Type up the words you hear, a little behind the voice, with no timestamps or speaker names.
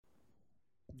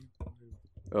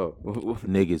Oh,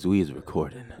 Niggas, we is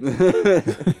recording. no,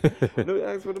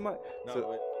 ask for the mic.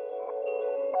 So,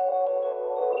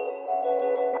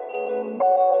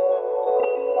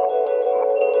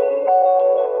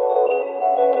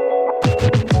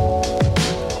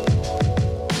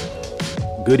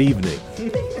 Good evening,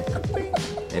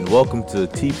 and welcome to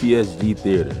TPSG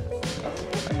Theater.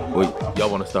 Wait, y'all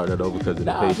want to start that over because of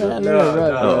the paper? Man,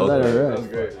 let her run.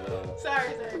 great.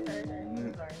 Sorry.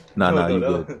 Nah, you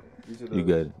good. You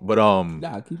good. But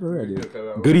Nah, keep it ready.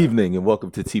 good evening, and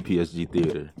welcome to TPSG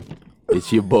Theater.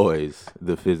 It's your boys,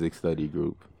 the Physics Study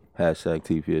Group. Hashtag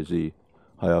TPSG.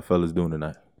 How y'all fellas doing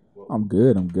tonight? I'm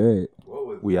good.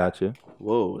 We out here.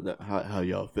 Whoa, how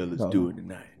y'all fellas doing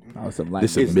tonight? Some light.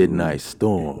 This is Midnight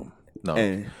Storm. No,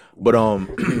 but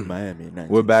Miami.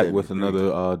 we're back with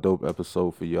another dope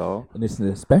episode for y'all. And it's an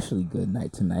especially good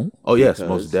night tonight. Oh yes, Because-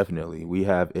 most definitely. We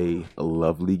have a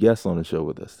lovely guest on the show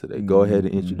with us today. Go ahead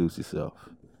and introduce yourself.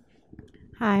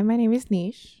 Hi, my name is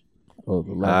Neesh, Oh,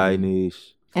 the Hi, lovely.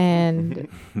 Neesh. and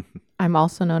I'm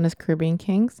also known as Caribbean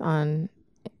Kings on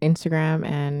Instagram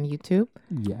and YouTube.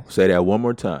 Yes. Say that one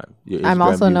more time. Your I'm Instagram,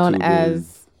 also known YouTube as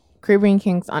is- Caribbean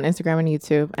Kings on Instagram and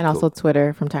YouTube, and also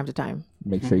Twitter from time to time.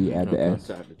 Make sure you add the From S.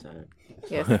 time to time.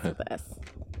 Yes, the S.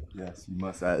 Yes, you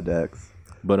must add Dex.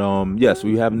 But yes,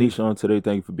 we have Neesh on today.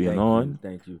 Thank you for being on.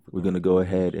 Thank you. We're gonna go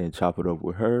ahead and chop it up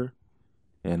with her,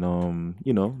 and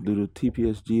do the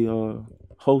TPSG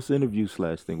host interview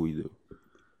 / thing we do.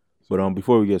 But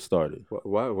before we get started,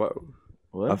 Why? what?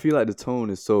 I feel like the tone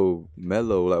is so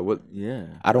mellow. Like what? Yeah.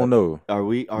 I don't know. Are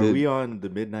we The- on the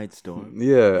Midnight Storm?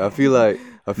 Yeah, I feel like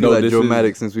No, this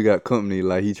dramatic is- since we got company.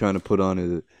 Like he trying to put on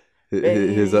his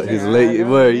Hey, late.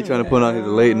 Where he trying to put on his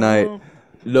late night?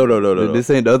 No. This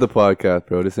ain't the other podcast,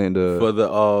 bro. This ain't the. For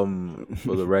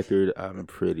the record, I'm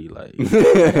pretty like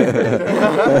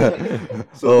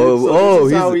So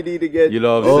this is how he's- we need to get. you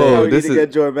know what I'm Oh, saying. how we this need to is-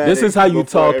 get dramatic This is how you before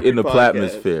talk every in the podcast.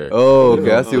 platmosphere. Oh, okay. You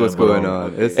know I see what's what I'm going saying?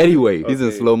 on. Okay. It's, Anyway, he's in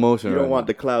Okay. slow motion You right don't want now.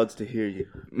 the clouds to hear you.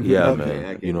 yeah, Okay, man.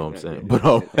 I get You know it, what I'm I saying. get it.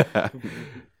 But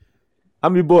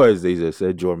I'm your boys. They just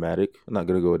said Jormatic. I'm not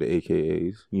gonna go with the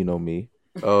AKAs. You know me.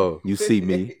 Oh, You see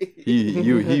me.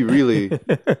 he really.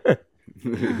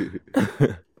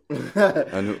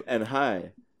 I know. And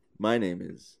hi, my name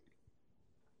is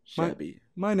Shabby.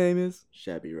 My name is.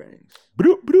 Shabby Ranks,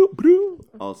 Broop, broop, broop.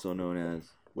 also known as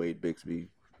Wade Bixby,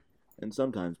 and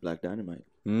sometimes Black Dynamite.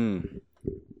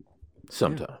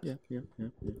 Sometimes. Yeah.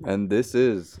 And this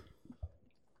is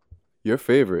your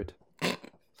favorite,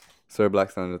 Sir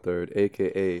Blackstone III,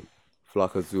 aka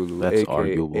Flocka Zulu, That's aka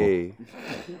arguable.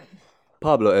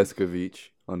 Pablo Escovich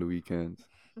on the weekends.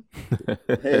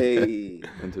 Hey.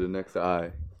 And to the next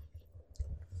eye.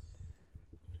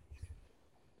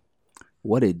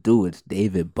 What it do? It's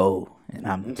David Bow, and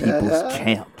I'm the people's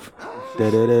champ.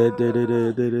 Y'all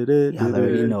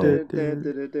already know.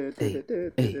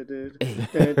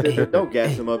 Don't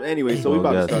gas him up. Anyway, so we Don't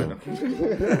about to gas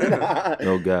start now.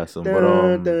 No gas 'em.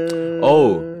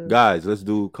 But guys, let's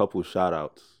do a couple shout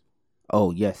outs.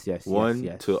 Oh yes. One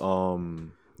yes. to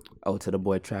to the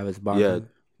boy Travis Barber. yeah,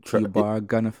 Q-Bar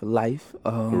Gunner for life.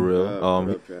 for real. what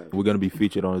up, Travis? We're gonna be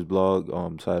featured on his blog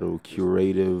titled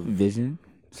Curative Vision.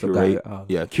 So Curate.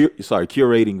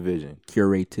 Curating Vision.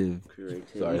 Curative.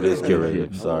 Sorry, it is curative.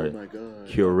 Oh Sorry. my god.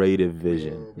 Curative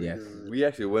Vision. Yes. We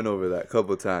actually went over that a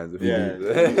couple times. If you Yeah, do.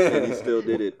 and he still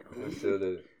did it. We still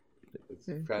did it. It's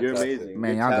You're fantastic. amazing.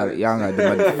 Man, Good y'all talent.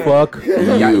 gotta do my Fuck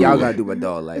y'all gotta do my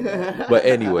dog like that. But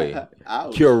anyway,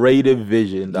 Ouch.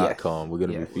 curativevision.com. We're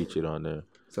gonna Yes. be featured on there.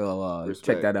 So Respect.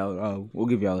 check that out. We'll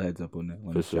give y'all a heads up on that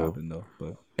when For it's sure. dropping though.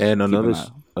 But And an eye.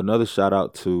 another shout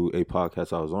out to a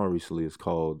podcast I was on recently. It's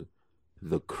called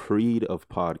The Creed of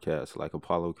Podcasts, like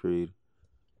Apollo Creed.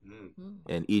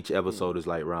 And each episode is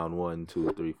like round 1,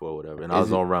 2, 3, 4, whatever. And I Is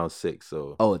was it- on round 6,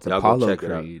 so it's y'all go Apollo check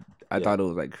it out. Creed. I Yeah. thought it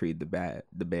was like Creed the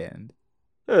band.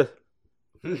 Eh.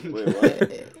 Wait,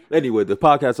 what? Anyway, the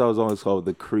podcast I was on is called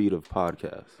The Creed of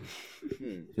Podcasts.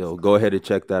 Yo, go ahead and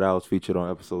check that out. It's featured on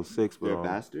episode 6. They're But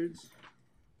bastards?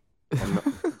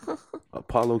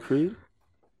 Apollo Creed?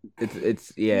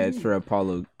 It's for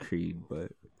Apollo Creed,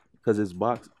 but Because it's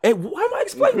box. Hey, why am I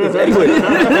explaining this? Anyway,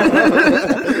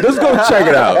 let's go check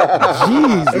it out.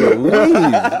 Jeez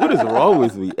Louise, what is wrong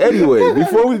with me? Anyway,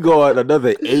 before we go on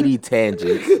another 80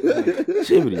 tangents,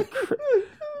 Jiminy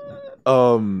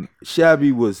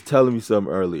Shabby was telling me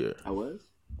something earlier I was?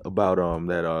 about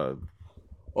that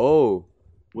Oh,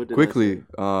 What did I quickly.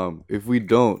 say? If we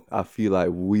don't, I feel like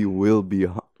we will be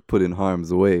put in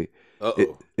harm's way.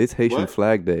 It's Haitian What?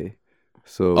 Flag Day,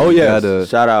 so Oh we yeah, gotta,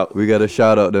 shout out. we gotta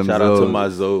shout out them. Shout out to Zoes. my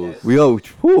Zoes. We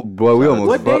boy, we almost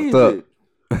What day fucked is up. it?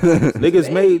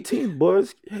 Niggas made 18th,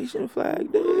 boys. Haitian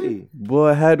Flag Day.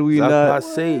 Boy, had we not, I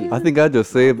I think I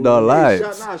just saved our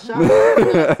lives.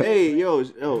 Hey, yo,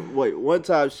 wait. One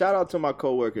time, shout out to my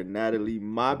coworker Natalie.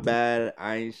 My bad,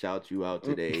 I ain't shout you out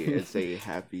today and say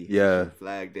Happy Haitian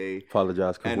Flag Day.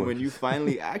 Apologize. And when you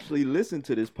finally actually listen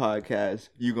to this podcast,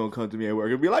 you gonna come to me at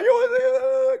work and be like,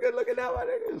 "Yo, good looking at my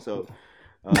nigga." So,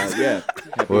 yeah,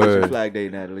 Happy Haitian Flag Day,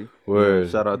 Natalie. Word.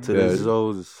 Shout out to the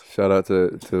Zos. Shout out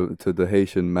to the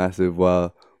Haitian massive.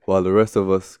 While the rest of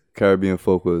us Caribbean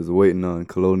folk was waiting on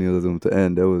colonialism to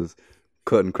end, there was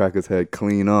cutting crackers' head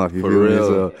clean off. You For feel me? real.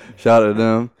 So shout out to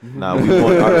them. Nah, we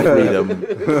want our freedom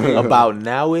about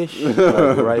nowish,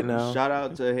 right now. Shout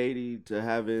out to Haiti to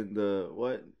having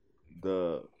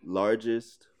the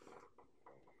largest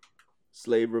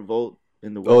slave revolt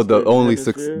in the Western The only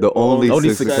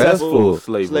Hemisphere? successful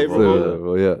slave revolt.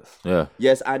 Well, yes. Yeah.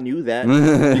 Yes, I knew that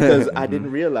because I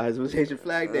didn't realize it was Haitian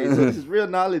Flag Day. So this is real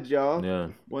knowledge, y'all. Yeah.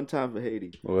 One time for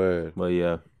Haiti. Word. But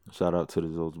yeah, shout out to the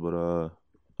Zos. But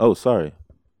oh, sorry.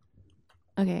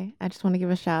 Okay, I just want to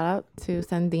give a shout out to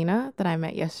Sandina that I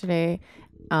met yesterday.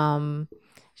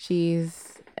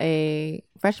 She's a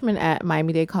freshman at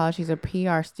Miami-Dade College. She's a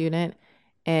PR student,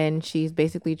 and she's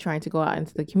basically trying to go out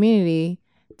into the community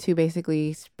to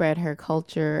basically spread her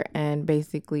culture and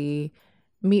basically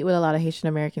meet with a lot of Haitian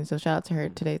Americans. So shout out to her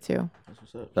today too. That's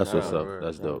what's up. That's what's up.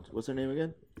 That's dope. What's her name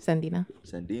again? Sandina.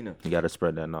 Sandina. You gotta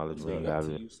spread that knowledge when you have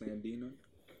it.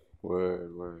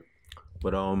 Word.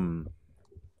 But on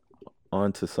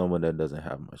to someone that doesn't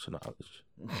have much knowledge.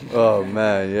 Oh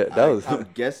man, yeah, that was. I'm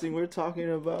guessing we're talking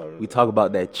about. We talk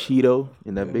about that Cheeto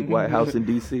in that big White House in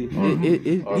DC. You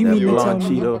mean to tell blonde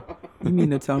me? Cheeto. You mean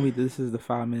to tell me this is the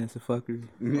 5 minutes of fuckery?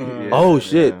 Oh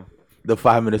shit! Yeah. The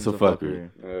 5 minutes of Of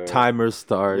fuckery. fuckery. Timer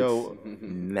starts Yo.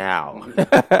 now.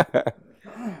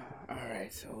 All right,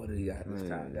 so what do you got this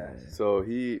time, guys? So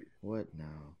he. What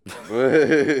now?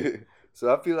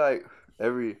 So I feel like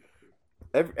every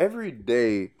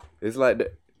day it's like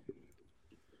that.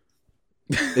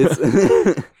 It's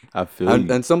I feel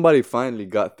you. and somebody finally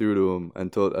got through to him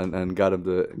and told and got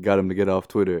him to get off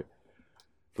Twitter.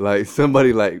 Like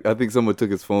somebody, like I think someone took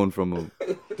his phone from him.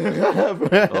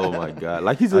 Oh my god!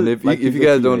 Like he's a. And if like you he's a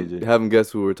guys teenager. haven't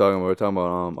guessed who we're talking about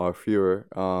our Führer.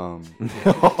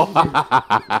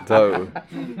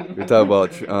 We're talking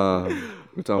about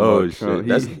Oh shit! Trump.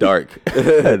 That's dark.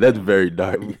 That's very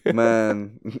dark.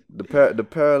 Man, the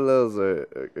parallels are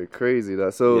crazy.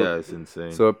 That so Yeah, it's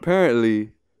insane. So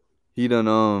apparently, he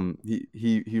done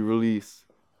he released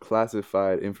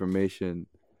classified information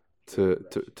to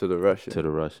the Russians. To the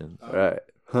Russians, Right?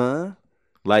 Huh?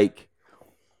 like,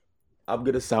 I'm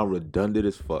gonna sound redundant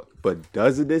as fuck, but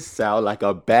doesn't this sound like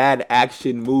a bad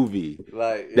action movie?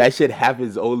 Like That shit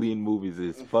happens only in movies.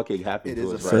 It's fucking happening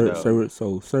to us right now.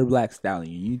 Sir Black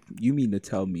Stallion, you mean to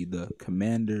tell me the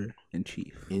commander in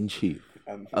chief In chief,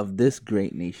 of this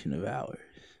great nation of ours,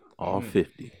 all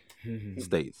 50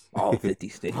 states, all 50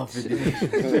 states, all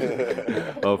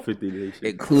 50 nations.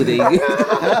 including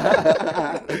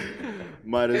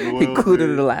Might as well.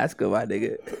 including Alaska, my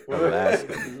nigga.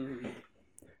 Alaska.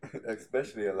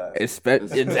 especially Alaska.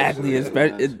 Exactly.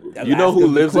 You know who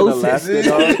lives in Alaska,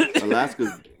 dog?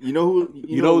 Alaska. You know who?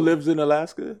 You know who lives in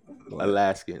Alaska?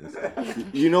 Alaskans.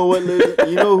 You know what?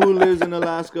 You know who lives in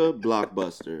Alaska?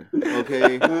 Blockbuster.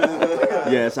 Okay.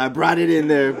 Yes, I brought it in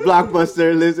there.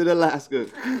 Blockbuster lives in Alaska.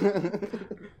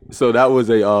 So that was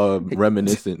a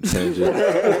reminiscent tangent,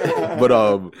 but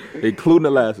including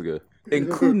Alaska.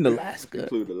 Including Alaska,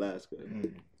 Include Alaska.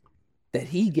 that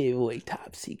he gave away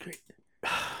top secret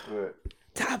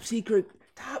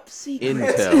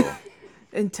Intel.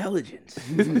 intelligence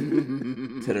to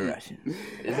the Russians.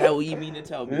 Is that what you mean to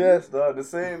tell me? Yes, dog. The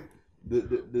same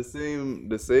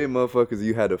motherfuckers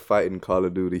you had to fight in Call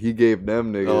of Duty. He gave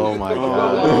them niggas. Oh my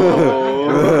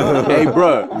god. Hey,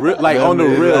 bro, like on the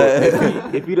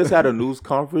real, if he just had a news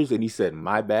conference and he said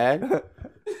my bad,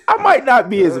 I might not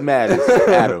be as mad as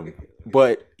Adam.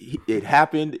 But it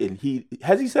happened, and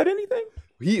has he said anything?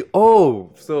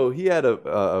 So he had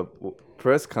a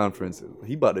press conference.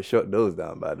 He about to shut those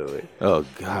down, by the way. Oh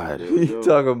God. He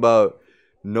talking about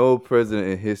no president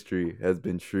in history has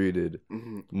been treated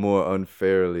more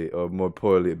unfairly or more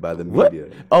poorly by the media.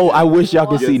 What? Oh, I wish y'all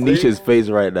could see think? Nisha's face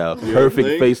right now. Perfect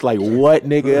think? face, like what,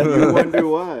 nigga? You wonder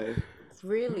why.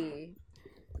 Really?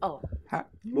 Oh. But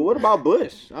what about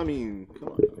Bush? I mean, come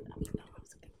on.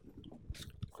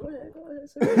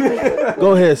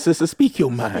 Go ahead, sister. Speak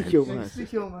your mind.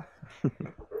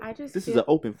 I just This is feel- an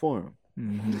open forum.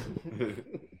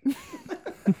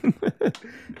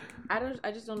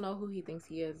 I just don't know who he thinks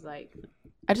he is. Like,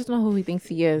 I just know who he thinks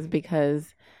he is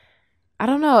because I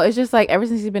don't know. It's just like ever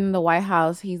since he's been in the White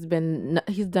House, he's done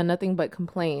nothing but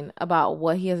complain about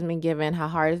what he hasn't been given, how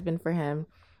hard it's been for him.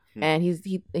 And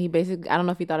he basically, I don't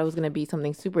know if he thought it was going to be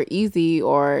something super easy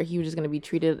or he was just going to be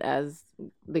treated as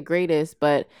the greatest,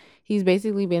 but he's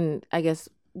basically been, I guess,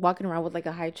 walking around with like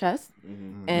a high chest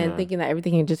and thinking that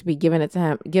everything can just be given to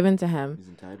him. He's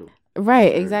entitled.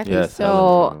 Right, exactly. Yes,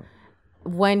 so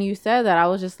when you said that, I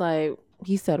was just like,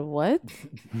 he said what?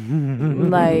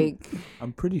 Like,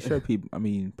 I'm pretty sure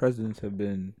presidents have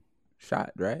been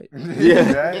shot, right?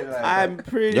 Yeah, Right? Like, I'm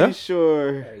pretty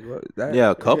sure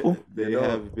Yeah, a couple. they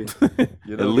have been.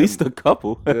 you At know, least a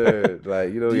couple. yeah,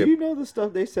 like, you know, Do you know the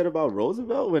stuff they said about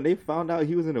Roosevelt when they found out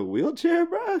he was in a wheelchair,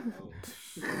 bro?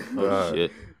 Oh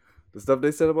shit. the stuff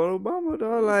they said about Obama,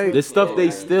 dog, like, The stuff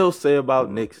they still say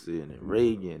about Nixon and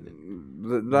Reagan.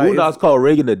 And like Boondocks call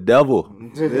Reagan the devil.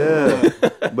 yeah.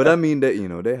 But I mean that, you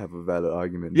know, they have a valid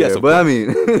argument. Yes, there. of But I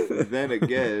course. mean, Then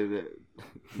again,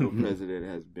 no president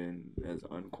has been as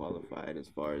unqualified as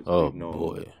far as Oh we've known,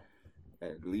 boy.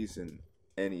 at least in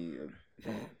any.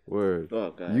 word.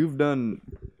 Oh, God. You've done,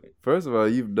 first of all,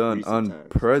 you've done Recent times.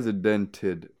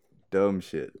 unprecedented dumb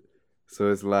shit. So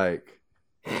it's like,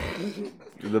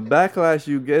 the backlash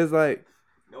you get is like,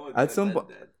 at some point,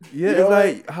 yeah, it's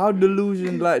like, how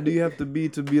delusioned like do you have to be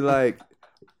like,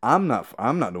 I'm not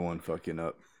the one fucking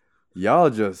up. Y'all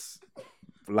just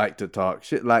like to talk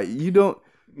shit. Like, you don't.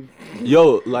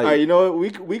 Yo, All like right, you know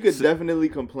what? We could definitely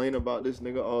complain about this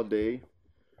nigga all day.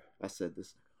 I said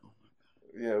this.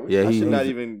 yeah, I he should not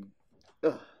even.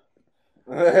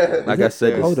 like I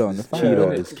said, Hold this, on, this the cheat fire-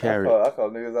 on this carrot. I call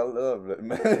niggas I love that,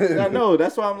 man. I know.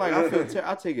 That's why I'm like, I feel.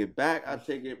 I take it back. I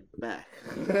take it back.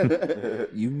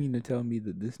 You mean to tell me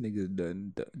that this nigga's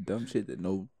done dumb shit that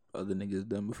no other niggas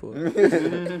done before?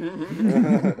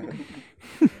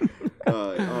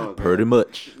 Pretty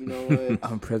much. You know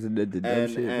what? Unprecedented dumb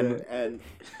shit, bro.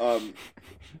 And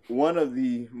one of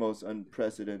the most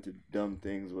unprecedented dumb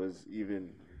things was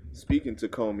even speaking to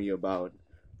Comey about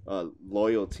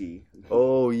loyalty.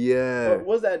 Oh yeah.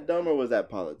 Was that dumb or was that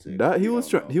politics? That he We was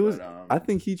don't trying. know, He was. but, I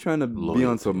think he trying to be on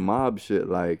Loyalty. some mob shit.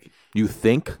 Like, You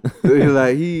think?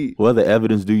 like he. What other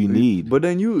evidence do you need? But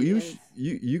then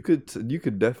you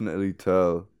could definitely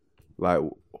tell, like,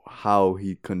 how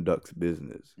he conducts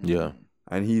business, Yeah.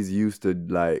 and he's used to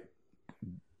like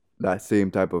that same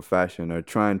type of fashion or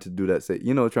trying to do that. Say,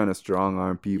 you know, trying to strong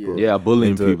arm people. Yeah,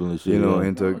 bullying into, people and shit. You know, yeah.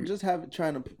 into just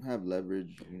trying to have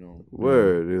leverage. You know.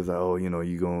 word. It was like, oh, you know,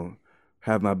 you gonna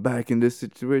have my back in this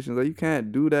situation. Like, you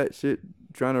can't do that shit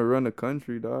trying to run a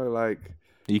country, dog. Like,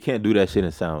 You can't do that shit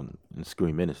and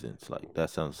scream innocence. Like, that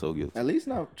sounds so guilty. At least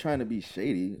not trying to be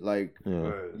shady. Like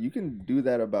Yeah. you can do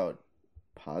that about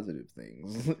positive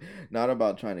things, not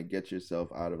about trying to get yourself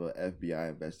out of an FBI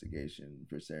investigation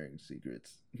for sharing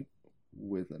secrets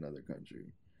with another country.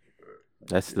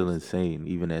 That's still insane,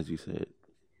 even as you said.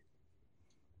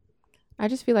 I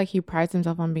just feel like he prides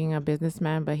himself on being a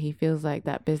businessman, but he feels like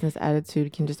that business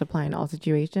attitude can just apply in all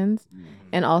situations.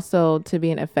 And also, to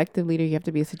be an effective leader, you have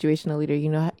to be a situational leader. You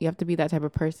know, you have to be that type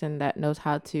of person that knows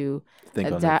how to Think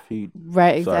on their adapt. feet.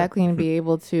 Right, Sorry. exactly, and be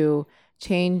able to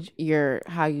change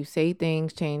how you say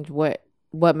things, change what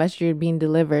message you're being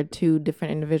delivered to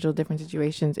different individuals, different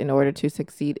situations in order to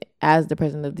succeed as the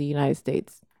president of the United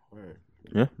States.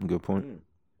 Yeah, good point.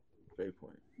 Great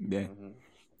point. Yeah.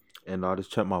 And I'll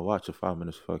just check my watch in 5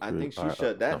 minutes. Fuck I you. think she All right,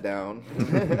 shut that no. down.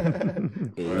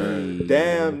 Hey.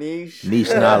 Damn, Neesh. Niche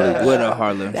knowledge. What a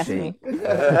Harlem That's shake. me.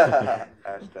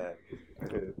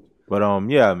 But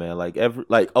yeah, man, like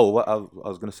what I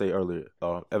was gonna say earlier,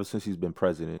 ever since he's been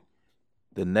president,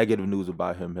 the negative news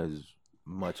about him has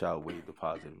much outweighed the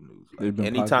positive news. There's Like, been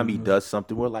anytime positive he news. does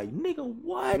something, we're like, nigga,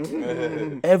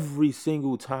 what? Every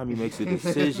single time he makes a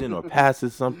decision or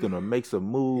passes something or makes a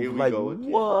move, Here we like, go again.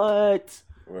 what?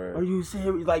 Are you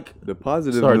serious? Like, the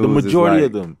positive sorry, the news majority is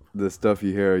of like them. the stuff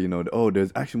you hear, you know,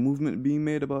 there's actual movement being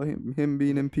made about him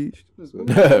being impeached. So,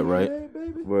 Right?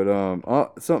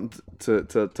 but something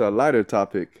to a lighter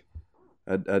topic,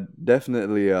 a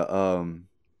definitely a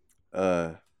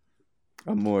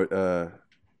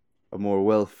more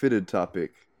well fitted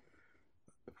topic.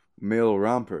 Male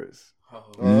rompers.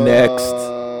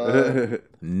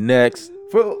 Next.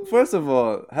 First of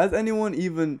all, has anyone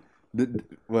even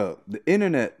the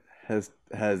internet has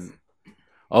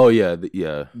Oh yeah,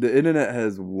 yeah. the internet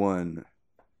has won,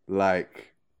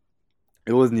 like,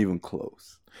 it wasn't even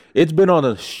close. It's been on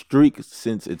a streak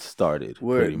since it started.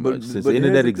 Word, Pretty but- much since but the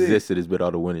internet here's the thing. existed, it's been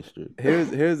on a winning streak.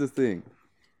 Here's the thing.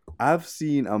 I've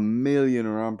seen a million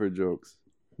romper jokes,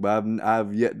 but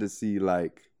I've yet to see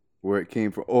like where it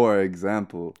came from, or an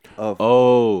example of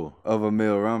Oh, of a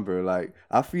male romper. Like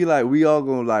I feel like we all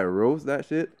gonna like roast that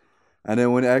shit, and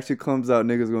then when it actually comes out,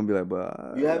 niggas gonna be like,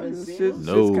 "But You haven't this seen shit, them? shit's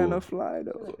No. kind of fly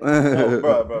though."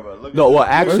 bro. Look no. at Well, this.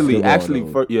 actually, First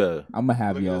of all, though, yeah, I'm gonna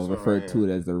have Look at y'all this one refer right to it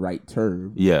as the right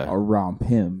term. Yeah. Or romp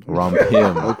him. romp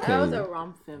him, Okay. That was a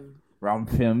romp film. Romp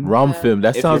him. romp him.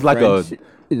 That If sounds you're like French,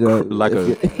 like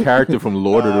a character from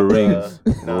Lord of the Rings.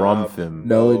 Romp him.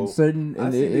 No, No. in certain I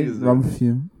see in niggas romp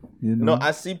him. You know. No, I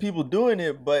see people doing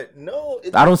it, but no.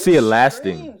 I don't see it's it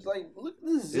lasting. strange. Like, look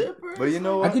at the zipper. But you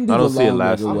know I what? can do I the don't see it long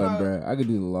lasting. nigga one, I'm not- bro. I can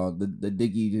do the long, the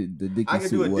dicky I can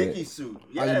suit. do a one. dicky suit. I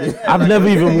Yeah, can do- yeah, I've like never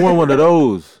a- even worn one of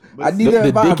those. I need The that vibe,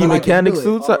 dicky but I can mechanic do it.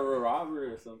 suits. Or a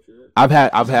robber or some shit. I've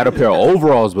had a pair of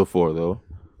overalls before though.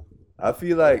 I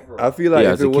feel like Yeah, if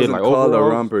as it a kid, wasn't like called a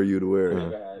overalls. romper, you'd wear it.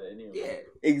 Never had any of them.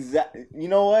 Exactly. You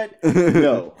know what?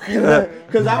 No,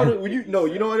 because I would. You know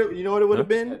what? You know what it would have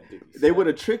been? They would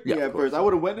have tricked me at first. I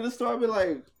would have went to the store and been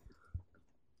like,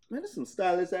 "Man, this is some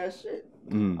stylish ass shit."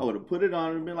 I would have put it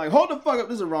on and been like, "Hold the fuck up,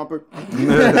 this is a romper."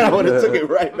 I would have took it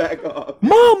right back off.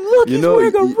 Mom, look, he's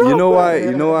wearing a romper. you know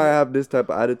why I have this type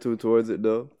of attitude towards it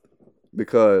though?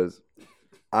 Because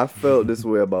I felt this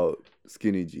way about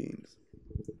skinny jeans.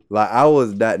 Like I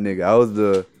was that nigga. I was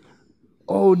the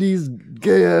these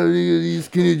gay ass niggas, these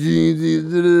skinny jeans,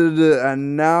 these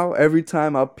and now every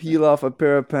time I peel off a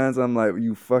pair of pants, I'm like,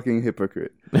 you fucking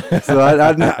hypocrite. So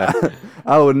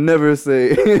I would never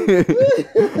say.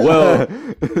 Well,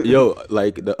 yo,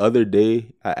 like the other day,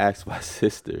 I asked my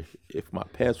sister if my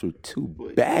pants were too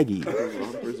baggy.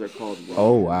 Rompers are called rompers.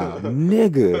 Oh wow.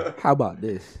 Nigga, How about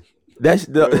this? that's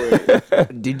the.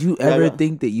 Did you ever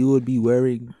think that you would be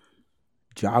wearing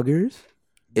joggers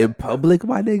in public,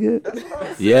 my nigga?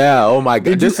 Yeah. Oh my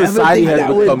god. This you ever society think has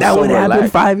that would, become that so would happen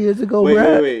relaxed. 5 years ago,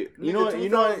 bro? Wait. You know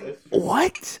what?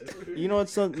 What? You know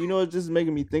what's just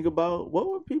making me think about? What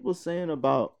were people saying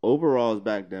about overalls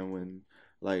back then when,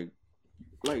 like.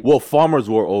 Well, farmers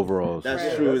wore overalls.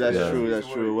 That's true. That's Yeah. true. That's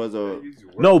true. It was a.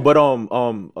 No, but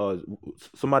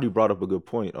somebody brought up a good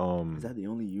point. Is that the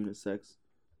only unisex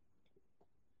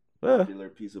Yeah, popular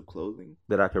piece of clothing?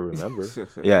 that I can remember.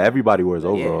 Yeah, everybody wears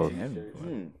overalls. Yeah,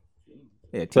 Hmm.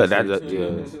 yeah, But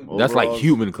t-shirts, that's like Overalls.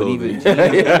 human But clothing.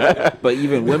 even, but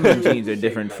even women jeans are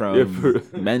different from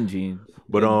men jeans.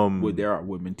 But, there are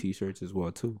women t-shirts as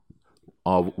well too.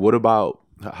 What about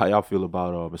how y'all feel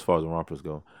about as far as the rompers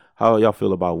go? How y'all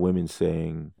feel about women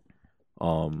saying,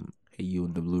 Hey, you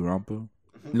in the blue romper?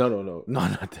 no,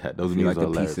 not that. Those You memes like are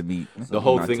a piece hilarious. of meat. The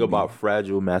whole Not thing to about me.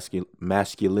 fragile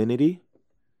masculinity,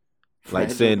 like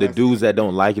Fragile saying the dudes that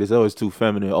don't like it is, oh, it's too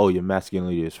feminine. Oh, your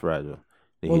masculinity is fragile.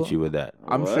 They Well, hit you with that.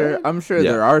 I'm What? sure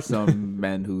Yeah. there are some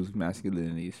men whose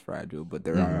masculinity is fragile, but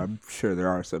Mm-hmm. I'm sure there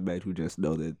are some men who just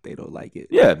know that they don't like it.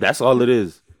 Yeah, that's all it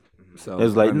is. So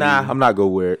It's like, I nah, mean, I'm not gonna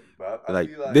wear it. I Like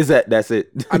feel like- that's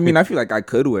it. I mean, I feel like I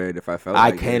could wear it if I felt. I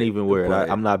like can't it, even wear it. but-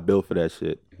 I'm not built for that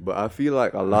shit. But I feel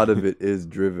like a lot of it is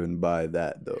driven by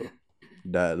that though.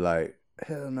 That like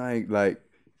hell no, like,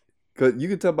 cause you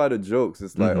can tell by the jokes.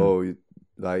 It's like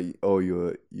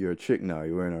you're a chick now.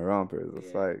 You're wearing a romper.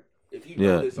 It's like If you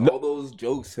Yeah. notice, all those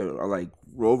jokes are like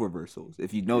role reversals.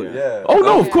 If you notice, Oh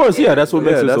no, of course, yeah. That's what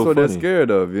makes it that's so what funny. they're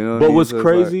scared of. You know. But what what's I mean? So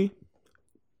it's like- crazy?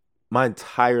 My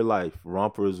entire life,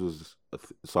 rompers was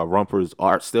so rompers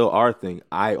are still our thing.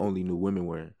 I only knew women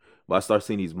wearing, but I started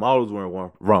seeing these models wearing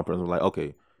rompers. I'm like,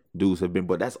 okay, dudes have been,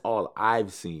 but that's all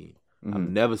I've seen. I've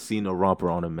never seen a romper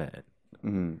on a man.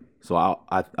 So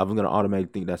I'm gonna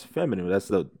automatically think that's feminine. That's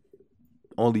the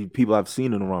only people I've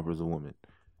seen in a romper is a woman.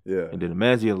 Yeah. And then the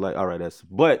man's just like, all right, that's.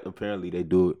 But apparently they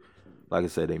do it. Like I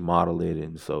said, they model it,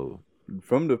 and so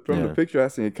From the Yeah. picture I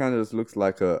seen, it kind of just looks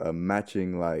like a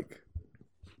matching like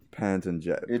pants and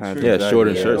It pants. true. and Yeah, short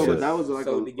and jacket. shirt No, set. but that was like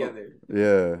Sewn a together.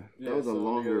 Yeah. That was a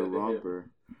longer romper.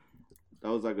 That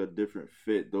was like a different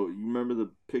fit. Though you remember the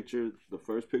picture, the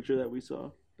first picture that we saw?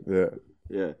 Yeah.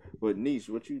 Yeah. But Neesh,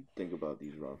 what you think about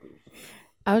these rompers?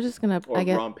 I was just gonna, Or I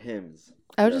guess, romp hymns?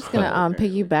 I was just gonna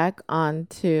apparently. piggyback on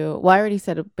to. Well, I already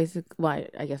said a basic. Well,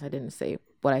 I guess I didn't say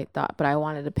what I thought, but I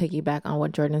wanted to piggyback on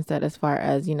what Jordan said as far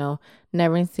as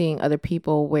never seeing other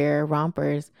people wear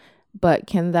rompers. But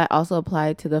can that also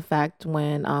apply to the fact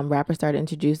when rappers started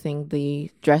introducing the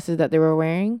dresses that they were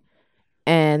wearing,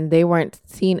 and they weren't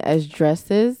seen as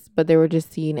dresses, but they were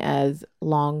just seen as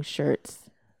long shirts?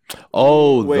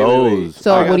 oh, Wait. those.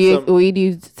 So I got would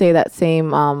you say that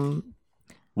same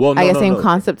Well, no, I guess no, same no.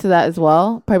 concept to that as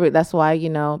well. Probably that's why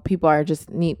people are just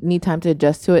need time to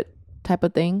adjust to it, type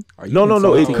of thing. Are you No. It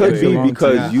consulting could with be your mom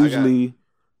because too?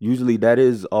 usually that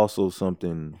is also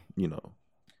something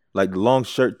like the long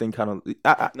shirt thing. Kind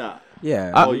of. Nah.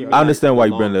 Yeah, I Oh, you mean understand why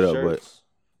like you bring long that up, but shirts?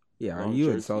 Yeah, are long you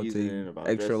shirt insulting season, about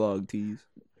extra dressing. long tees?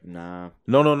 Nah.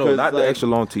 No, 'Cause, not the like- extra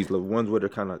long tees. The ones where they're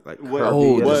kind of like What-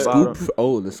 curvy at what- the bottom. scoop.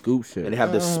 Oh, the scoop shit. And they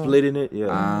have the split in it.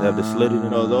 Yeah, they have the slit in it.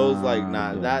 No, those like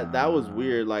nah. Ah. That was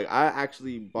weird. Like I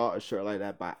actually bought a shirt like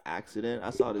that by accident.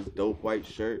 I saw this dope white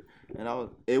shirt, and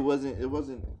it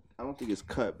wasn't. I don't think it's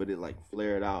cut, but it like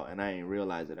flared out, and I ain't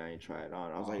realize it. I ain't try it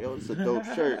on. I was like, yo, it's a dope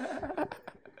shirt.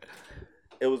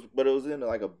 It was in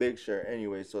like a big shirt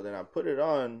anyway. So then I put it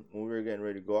on when we were getting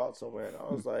ready to go out somewhere, and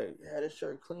I was like, yeah, this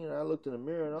shirt clean. And I looked in the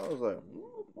mirror, and I was like,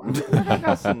 I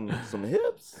got some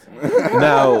hips.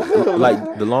 Now,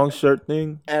 like the long shirt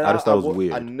thing, And I just thought it was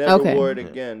weird. I never Okay. wore it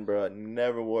again, bro.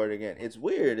 Never wore it again. It's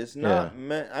weird. It's not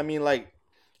meant. I mean, like,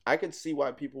 I could see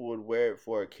why people would wear it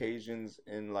for occasions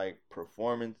and like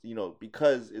performance,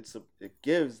 because it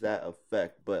gives that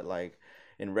effect. But like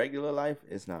in regular life,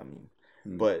 it's not me.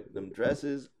 But them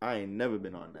dresses, I ain't never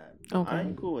been on that. Okay. I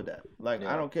ain't cool with that. Like,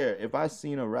 I don't care. If I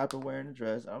seen a rapper wearing a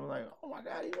dress, I'm like, oh my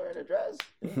God, he wearing a dress?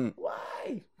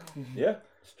 Why? Yeah,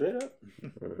 straight up.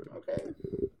 Okay.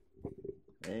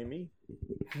 Ain't me.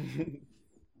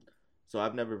 So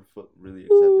I've never really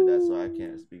accepted that, so I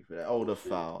can't speak for that. Oh, the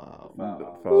foul.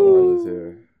 Foul is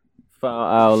here. Foul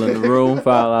owl in the room.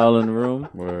 Foul owl in the room.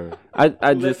 Word.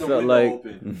 I just felt like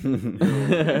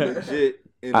Legit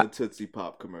in a Tootsie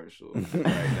Pop commercial right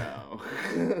now.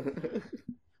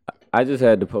 I just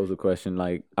had to pose a question.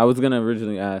 Like I was gonna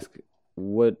originally ask,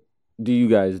 what do you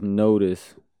guys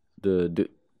notice the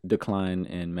decline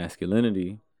in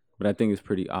masculinity? But I think it's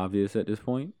pretty obvious at this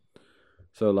point.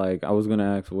 So like I was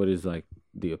gonna ask, what is like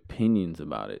the opinions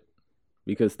about it?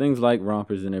 Because things like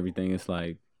rompers and everything, it's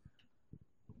like,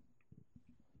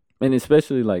 and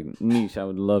especially like Neesh, I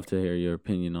would love to hear your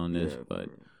opinion on this, but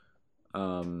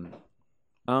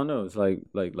I don't know. It's like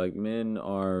men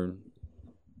are.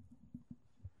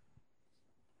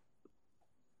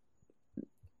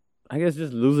 I guess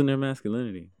just losing their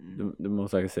masculinity. The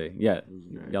most I can say. Yeah,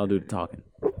 y'all do the talking.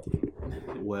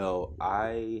 Well,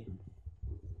 I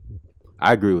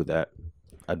agree with that.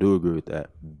 I do agree with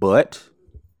that. But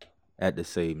at the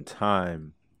same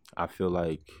time, I feel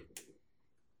like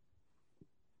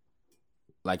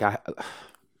I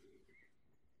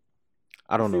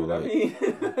don't know, like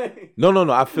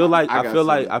no. I feel like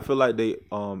they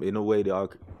in a way they are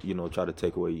try to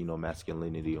take away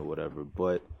masculinity or whatever.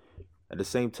 But at the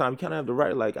same time, you kind of have the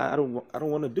right. Like I don't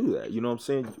want to do that. You know what I'm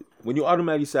saying? When you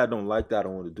automatically say I don't like that, I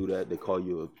don't want to do that. They call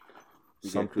you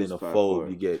something a phobe.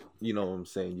 You get what I'm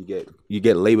saying. You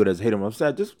get labeled as a hater. I'm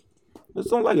saying just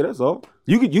don't like it. That's all.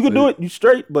 You could do it. You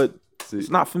straight, but it's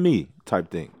not for me. Type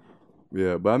thing.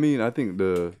 Yeah, but I mean, I think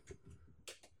because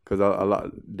a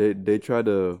lot they try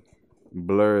to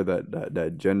blur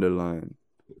that gender line.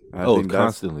 I think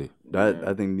constantly.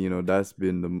 I think that's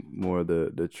been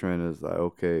the trend is like,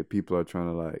 okay, people are trying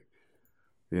to like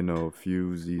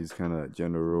fuse these kind of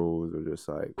gender roles or just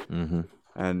like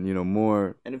and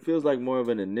more, and it feels like more of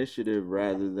an initiative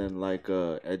rather than like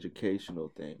a educational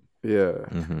thing. Yeah.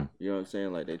 Mm-hmm. You know what I'm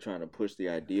saying? Like they're trying to push the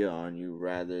idea on you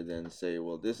rather than say,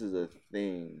 well, this is a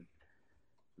thing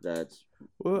that's.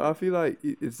 Well, I feel like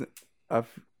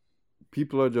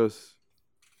people are just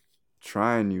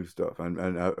trying new stuff, and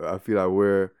I feel like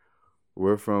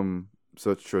we're from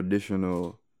such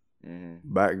traditional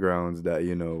backgrounds that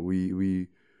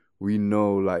we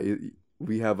know, like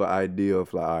we have an idea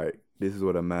of like, all right, this is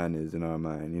what a man is in our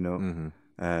mind,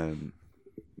 and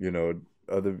in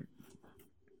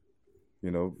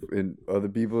other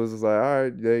people's it's like, all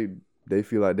right, they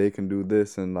feel like they can do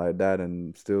this and like that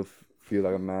and still feel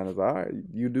like a man is like, all right,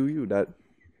 you do you. That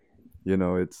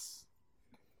it's,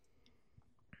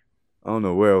 I don't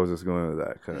know where I was just going with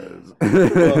that, cause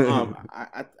Well,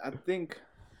 I think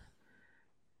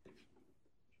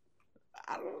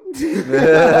I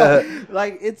don't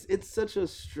like it's such a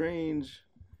strange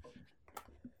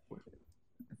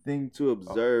thing to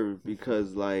observe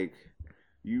because like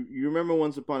you remember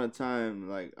once upon a time,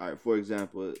 like, all right, for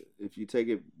example, if you take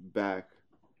it back,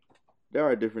 there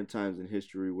are different times in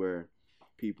history where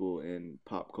people in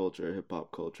pop culture, hip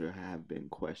hop culture, have been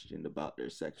questioned about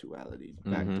their sexuality.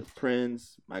 Back to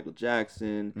Prince, Michael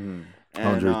Jackson, and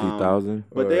Andre 3000.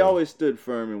 But they always stood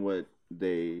firm in what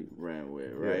they ran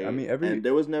with, right? Yeah, I mean, and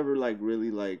there was never like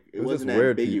really like it wasn't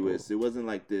ambiguous. It wasn't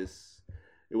like this.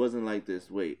 It wasn't like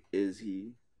this. Wait, is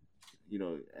he?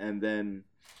 And then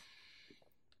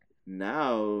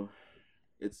now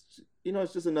it's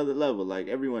it's just another level. Like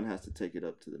everyone has to take it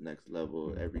up to the next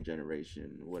level. Every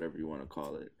generation, whatever you want to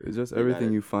call it. It's just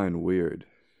everything you find weird,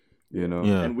 Yeah.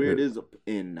 And weird is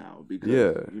in now because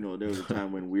there was a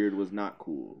time when weird was not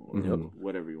cool or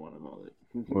whatever you want to call it.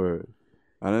 Word.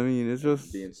 And I mean, it's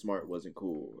just being smart wasn't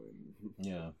cool.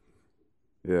 Yeah.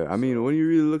 Yeah, I mean, when you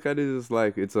really look at it, it's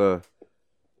like it's a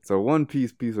one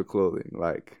piece of clothing.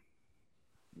 Like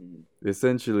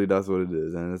essentially, that's what it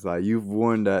is, and it's like you've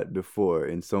worn that before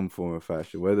in some form of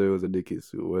fashion, whether it was a Dickie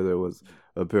suit, whether it was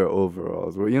a pair of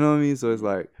overalls, you know what I mean. So it's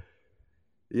like,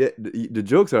 yeah, the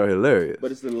jokes are hilarious,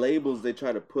 but it's the labels they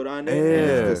try to put on it, Yeah.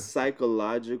 and it's the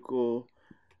psychological.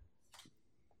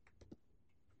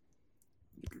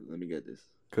 Let me get this.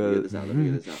 Let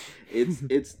me get this out.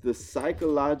 It's the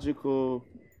psychological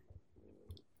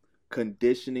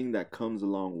conditioning that comes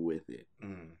along with it.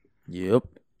 Yep.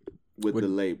 With the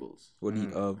labels. What do you,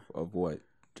 of what?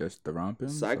 Just the romping?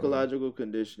 Psychological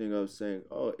conditioning of saying,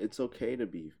 "Oh, it's okay to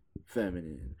be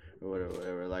feminine or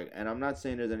whatever." Like, and I'm not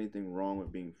saying there's anything wrong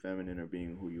with being feminine or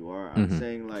being who you are. I'm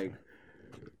saying like,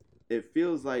 it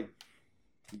feels like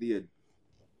it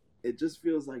just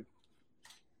feels like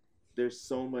there's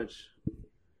so much.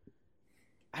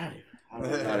 I don't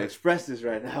even know how to express this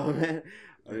right now, man.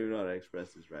 I don't even know how to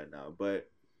express this right now, but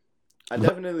I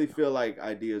definitely feel like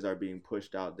ideas are being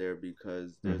pushed out there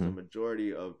because there's a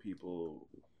majority of people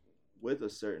with a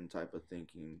certain type of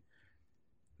thinking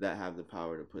that have the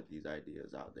power to put these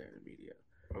ideas out there in the media.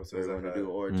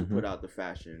 To put out the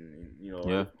fashion,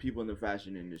 or people in the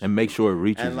fashion industry, and make sure it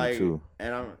reaches you too.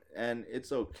 And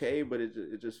it's okay, but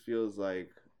it just feels like,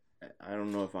 I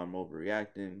don't know if I'm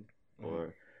overreacting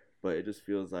but it just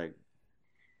feels like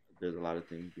there's a lot of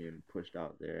things being pushed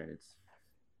out there, and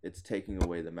it's taking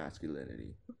away the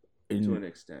masculinity to an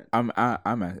extent.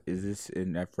 Is this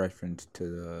in reference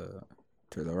to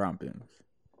the rompings?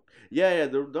 Yeah.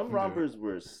 Them rompers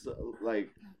were so,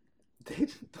 like, they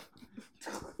just,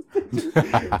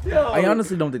 I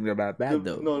honestly don't think they're that bad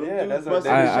though. No, Yeah, that's what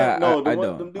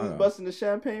them dudes busting the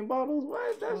champagne bottles.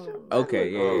 What? That shit.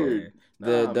 Okay, weird.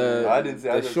 I didn't see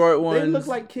the short ones. They look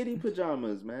like kitty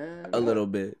pajamas, man. A little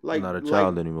bit. Like not a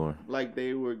child anymore. Like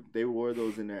they wore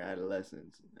those in their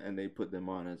adolescence, and they put them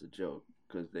on as a joke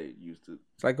because they used to.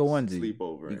 It's like a onesie. Sleep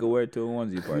over. You can wear it to a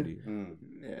onesie party.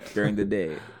 Yeah. During the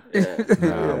day. Yeah.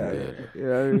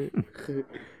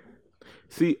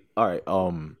 See, all right.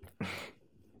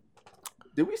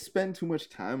 Did we spend too much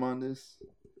time on this?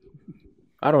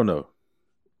 I don't know.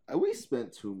 We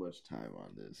spent too much time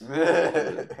on this.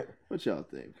 What y'all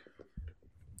think?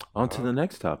 On to the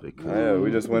next topic. Yeah, we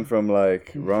just went from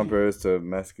like rompers to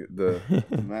masculine.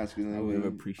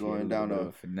 Going down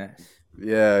a finesse.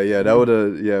 Yeah, that would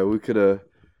have. Yeah, we could have,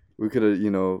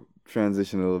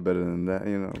 transitioned a little better than that,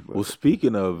 But, Well,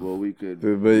 speaking of, we could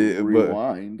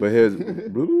rewind. But here's.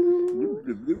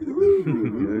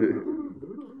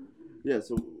 Yeah.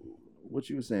 So, what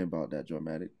you were saying about that,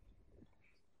 Dramatic?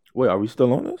 wait, are we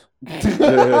still on this?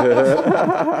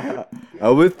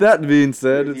 With that being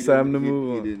said, it's time to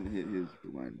move on. He didn't hit his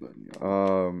rewind button,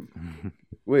 y'all.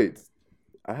 Wait,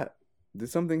 did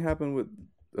something happen with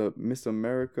Miss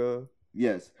America?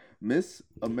 Yes, Miss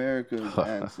America's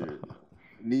answer.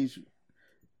 Neesh,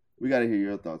 we got to hear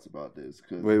your thoughts about this.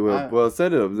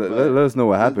 Set it up. Let us know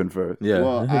what happened first. Yeah.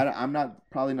 Well, I'm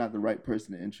probably not the right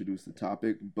person to introduce the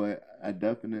topic, but I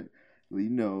definitely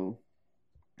know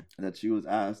that she was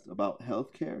asked about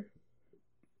healthcare.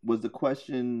 Was the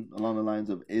question along the lines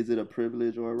of, is it a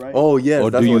privilege or a right? Oh, yes. Or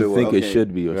that's do what you it think was. it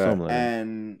should be or something like that?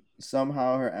 And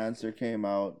somehow her answer came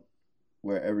out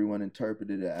where everyone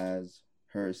interpreted it as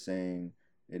her saying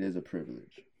it is a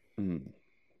privilege. Mm-hmm.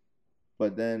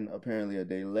 But then apparently a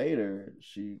day later,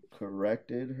 she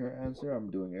corrected her answer. I'm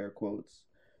doing air quotes,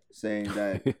 saying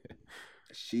that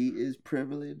she is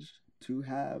privileged to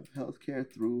have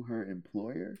healthcare through her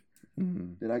employer.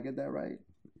 Mm-hmm. Did I get that right?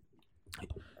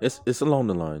 It's along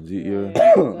the lines. You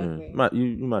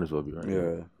might as well be right.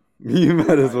 Yeah. You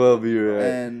might as well be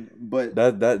right. But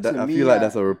that I feel like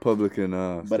that's a Republican.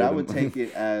 But I would take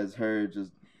it as her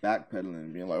just backpedaling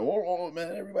and being like, "Oh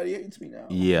man, everybody hates me now."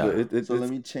 Yeah. So let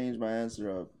me change my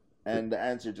answer up, and the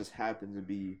answer just happened to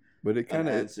be an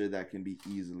answer that can be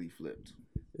easily flipped.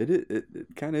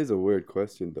 It kind of is a weird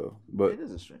question though. But it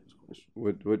is a strange question.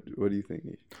 What do you think,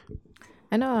 Neesh?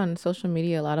 I know on social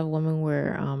media, a lot of women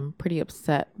were pretty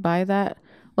upset by that.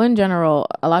 Well, in general,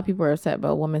 a lot of people were upset,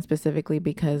 but women specifically,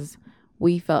 because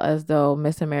we felt as though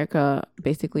Miss America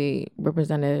basically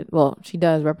she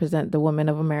does represent the women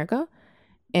of America.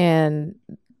 And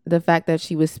the fact that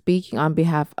she was speaking on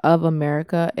behalf of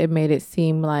America, it made it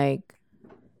seem like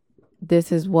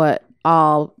this is what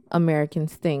all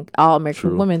Americans think, all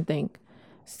American women think.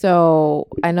 So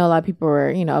I know a lot of people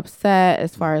were, upset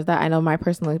as far as that. I know my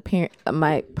personal opinion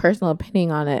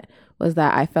on it was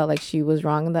that I felt like she was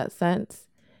wrong in that sense.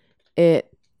 I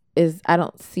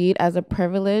don't see it as a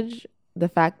privilege. The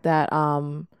fact that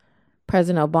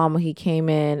President Obama, he came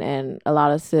in and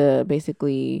allowed us to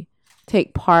basically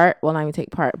take part. Well, not even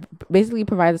take part. Basically,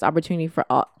 provide this opportunity for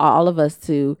all of us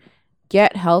to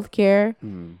get health care,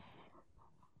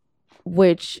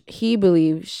 which he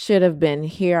believes should have been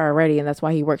here already, and that's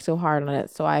why he worked so hard on it.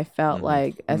 So I felt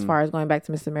like, as far as going back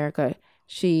to Miss America,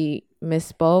 she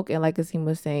misspoke, and like Asim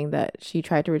was saying, that she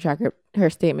tried to retract her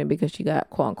statement because she got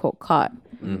quote unquote caught,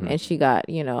 and she got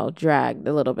dragged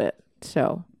a little bit.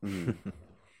 So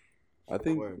I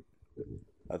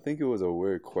think it was a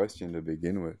weird question to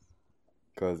begin with,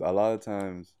 because a lot of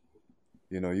times,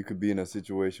 you could be in a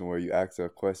situation where you ask a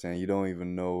question and you don't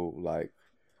even know like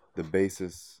the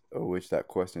basis of which that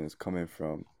question is coming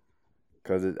from,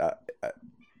 because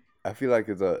I feel like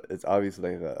it's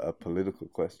obviously like a political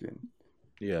question.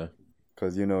 Yeah.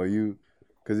 Because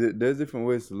there's different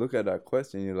ways to look at that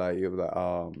question. You're like,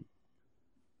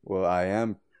 well, I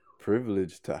am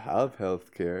privileged to have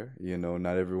health care.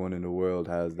 Not everyone in the world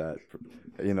has that.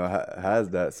 Has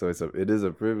that. So it is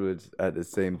a privilege at the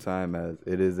same time as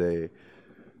it is a.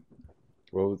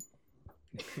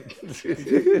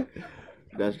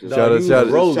 That's just shout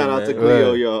out to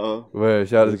Cleo, y'all. Well,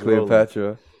 shout out to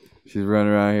Cleopatra. She's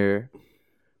running around here.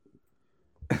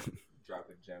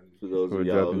 For those of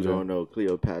y'all who don't know,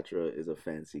 Cleopatra is a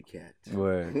fancy cat.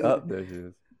 Where? There she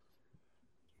is.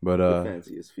 But the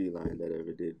fanciest feline that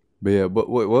ever did. But yeah, but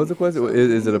what was the question?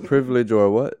 Is it a privilege or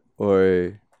what? Or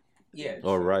a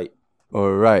right.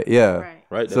 Or right, yeah.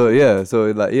 Right. So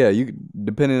like you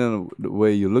depending on the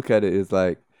way you look at it, it's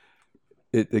like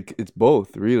it's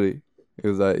both really. It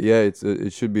was like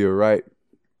it should be a right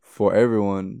for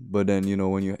everyone, but then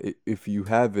if you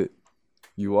have it,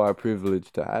 you are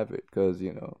privileged to have it because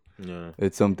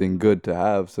it's something good to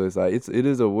have. So it's like it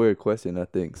is a weird question, I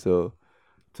think. So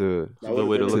that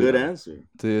would have been a good answer.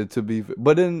 To be,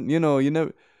 but then you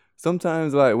never.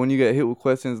 Sometimes like when you get hit with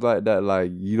questions like that,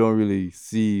 like you don't really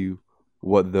see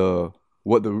what they're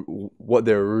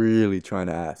really trying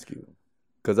to ask you,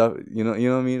 because you know what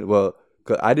I mean. Well,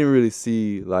 cause I didn't really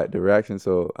see like the reaction,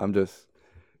 so I'm just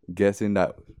guessing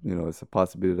that it's a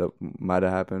possibility that might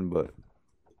have happened, but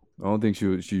I don't think she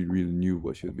really knew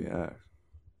what she was being asked.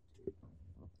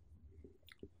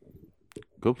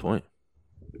 Good point.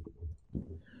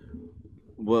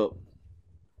 Well,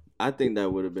 I think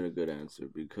that would have been a good answer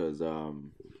because,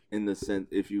 in the sense,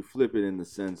 if you flip it in the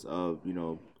sense of,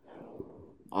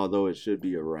 although it should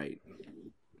be a right,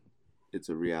 it's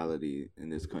a reality in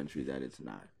this country that it's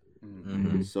not.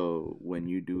 Mm-hmm. So when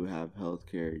you do have health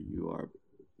care, you are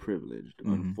privileged,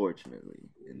 unfortunately,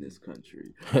 in this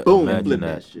country. Boom, flip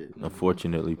that shit.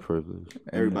 Unfortunately privileged.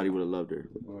 Everybody would have loved her.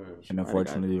 And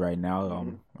unfortunately, right now,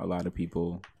 a lot of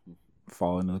people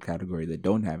fall into the category that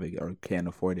don't have it or can't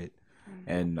afford it.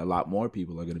 And a lot more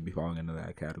people are going to be falling into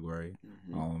that category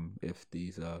if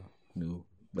these new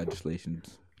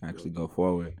legislations actually go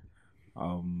forward.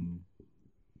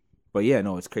 But yeah,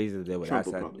 no, it's crazy that they would Trump ask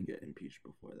will that. probably get impeached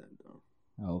before that, though.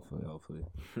 Hopefully.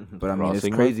 But I mean, it's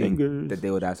crazy that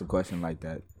they would ask a question like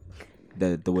that,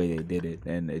 the way they did it,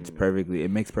 and it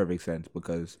makes perfect sense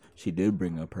because she did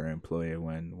bring up her employer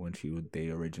when they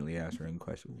originally asked her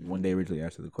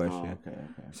the question.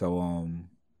 So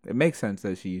it makes sense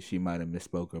that she might have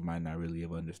misspoke or might not really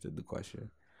have understood the question.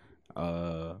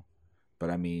 But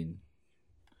I mean,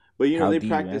 they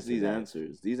practice these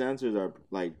answers. These answers are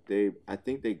like I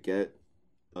think they get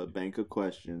a bank of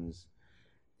questions.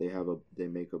 They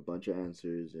make a bunch of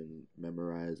answers and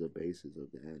memorize a basis of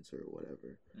the answer or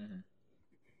whatever.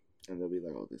 And they'll be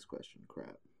like, "Oh, this question,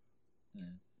 crap."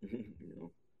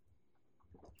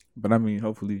 But I mean,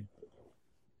 hopefully.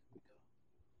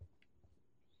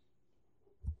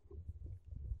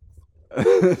 All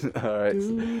right.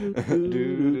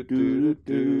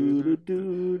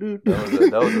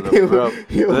 That was an abrupt.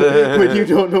 When you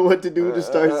don't know what to do to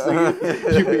start singing,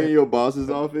 you be in your boss's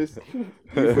office. You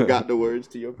forgot the words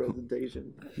to your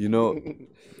presentation. You know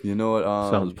what?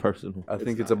 Sounds personal. I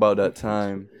think it's about that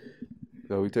time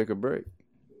that we take a break.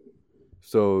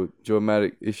 So, Joe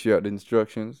Matic, issue out the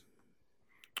instructions.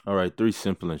 All right, 3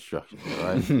 simple instructions. All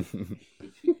right.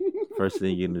 First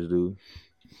thing you're gonna do.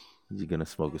 You're gonna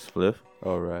smoke a spliff.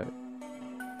 All right.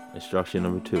 Instruction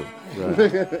number 2.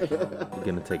 Right. You're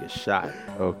gonna take a shot.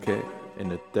 Okay.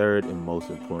 And the third and most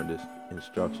important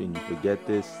instruction, you forget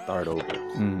this, start over.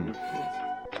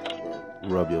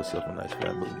 Rub yourself a nice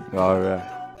fat booty. All right.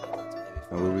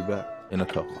 And we'll be back in a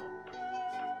couple.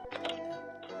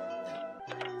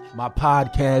 My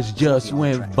podcast just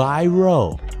went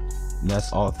viral. And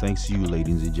that's all thanks to you,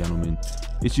 ladies and gentlemen.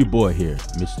 It's your boy here,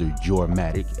 Mr.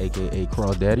 Jormatic, a.k.a.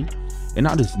 Crawdaddy. And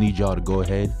I just need y'all to go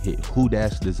ahead, hit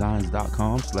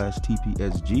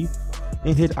who-designs.com/TPSG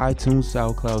and hit iTunes,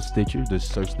 SoundCloud, Stitcher to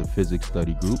search the Physics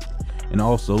Study Group. And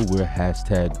also, we're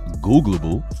hashtag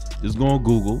Googleable. Just go on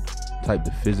Google, type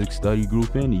the physics study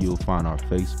group in, and you'll find our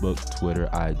Facebook, Twitter,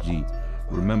 IG.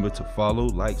 Remember to follow,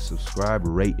 like, subscribe,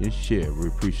 rate, and share. We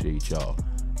appreciate y'all.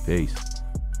 Peace.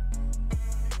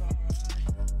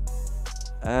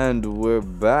 And we're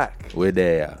back. We're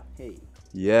there. Hey.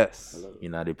 Yes.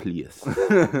 United Please.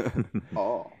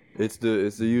 Oh. It's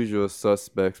the usual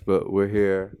suspects, but we're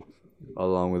here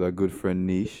along with our good friend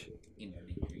Neesh.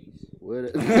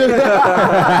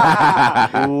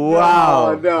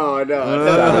 Wow. No.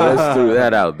 Let's throw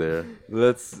that out there.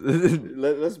 Let's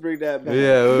bring that back.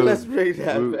 Yeah, let's bring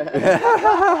that back.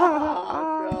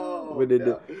 No,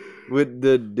 with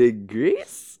the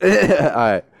degrees. All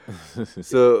right.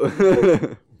 So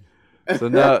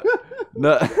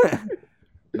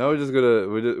now we're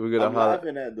gonna I'm holler.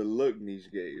 laughing at the look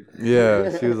Neesh gave.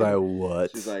 Yeah, she was like,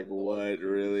 "What?" She's like, "What?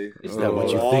 Really? Is that what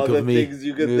you all think the of me?" things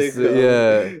you could It's- think of."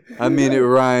 yeah, I mean, it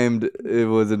rhymed. It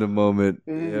was in the moment.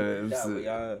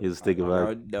 Yeah, He was thinking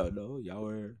about No, y'all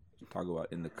were talking about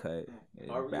in the cut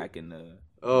and back in the.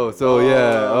 oh, so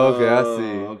yeah, okay, I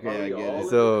see. Okay, I get it.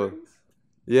 So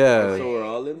yeah, So we're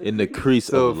all in in the crease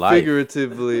so of life,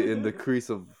 figuratively in the crease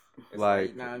of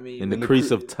like, Nah, I mean, in the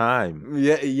crease of time.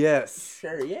 yes,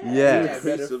 sure, yeah, Yes.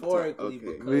 metaphorically, Okay.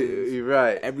 because you're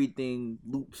right. everything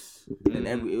loops, and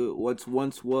what's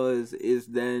once was is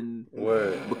then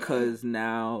Word, because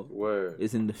now word,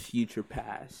 is in the future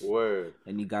past, word.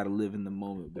 and you got to live in the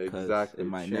moment because Exactly. it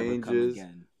might never come Changes.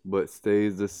 again. But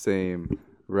stays the same,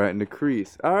 right in the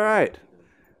crease. All right,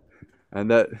 and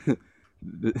that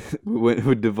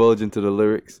we divulge into the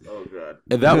lyrics. Oh god.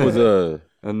 And that was a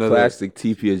Another classic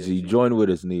TPSG. Join with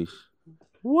us, Niche.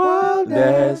 wild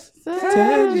ass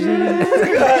tangent.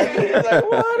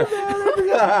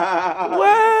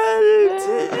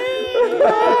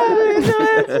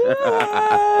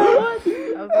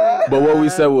 But what we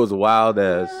said was wild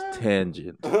ass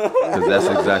tangent, because that's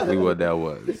exactly what that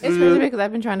was. It's crazy because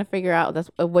I've been trying to figure out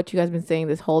what you guys been saying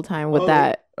this whole time with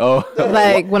that. Oh,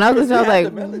 Like when I was listening, I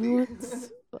was like, "What's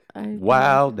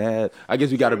wild ass. I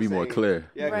guess we got to be more clear.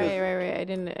 Yeah, 'cause- Right. I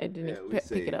didn't yeah, we pick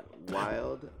say it up.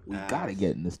 Wild. We gotta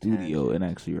get in the studio and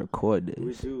actually record We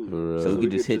this, do. For real. so we could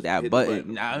can just hit that the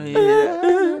button. Nah, I mean,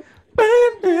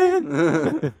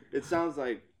 It sounds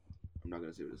like I'm not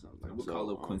gonna say what it sounds like. we'll So, call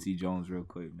up Quincy Jones real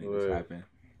quick, make this Word. happen.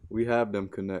 We have them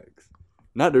connects.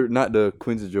 Not the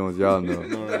Quincy Jones y'all know.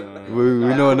 No.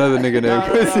 We know another nigga named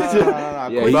Quincy Jones.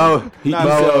 Yeah, he- Bow he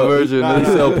Bow version. He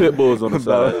sell pit bulls on the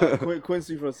side.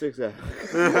 Quincy from 6F.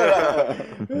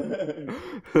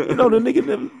 You know the nigga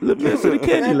that live next to the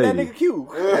candy That lady. nigga Q.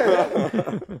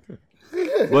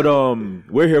 But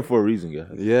we're here for a reason,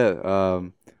 guys. Yeah,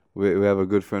 we have a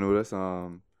good friend with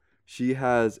us. She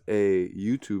has a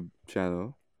YouTube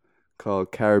channel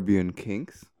called Caribbean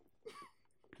Kinks,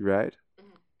 right?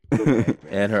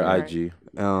 And her Sure. IG.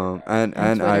 And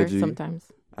Twitter IG,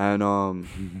 sometimes. and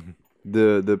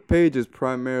the page is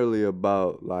primarily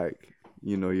about like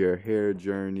your hair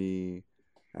journey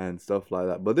and stuff like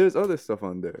that. But there's other stuff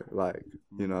on there, like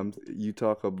you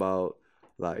talk about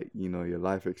like your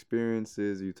life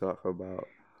experiences. You talk about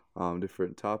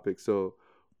different topics. So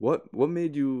what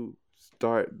made you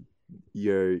start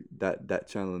that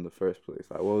channel in the first place?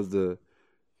 Like, what was the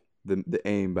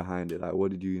aim behind it? Like,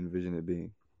 what did you envision it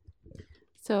being?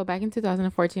 So back in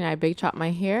 2014, I big chopped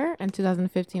my hair, and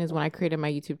 2015 is when I created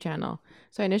my YouTube channel.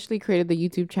 So I initially created the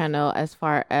YouTube channel as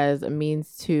far as a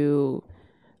means to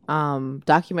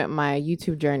document my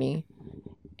YouTube journey.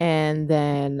 And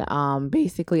then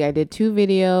basically I did 2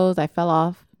 videos. I fell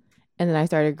off, and then I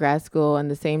started grad school in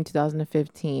the same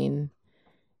 2015.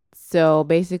 So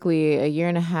basically a year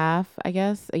and a half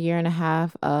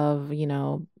of,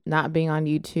 not being on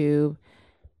YouTube.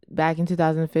 Back in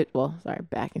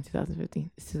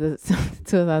 2015. It's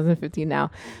 2015 now.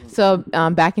 So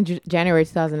back in January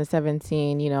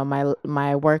 2017,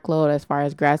 my workload as far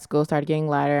as grad school started getting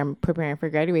lighter. I'm preparing for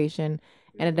graduation,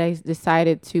 and I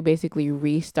decided to basically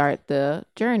restart the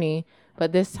journey,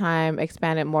 but this time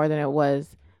expand it more than it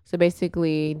was. So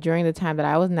basically, during the time that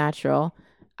I was natural,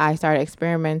 I started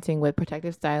experimenting with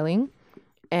protective styling.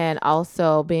 And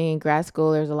also being in grad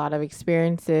school, there's a lot of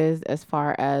experiences as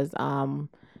far as,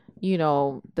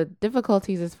 the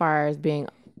difficulties as far as being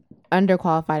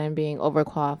underqualified and being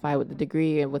overqualified with the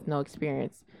degree and with no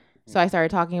experience. So I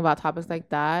started talking about topics like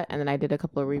that. And then I did a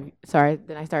couple of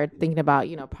then I started thinking about,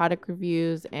 product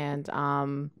reviews and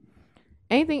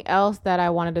anything else that I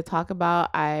wanted to talk about.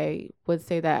 I would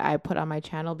say that I put on my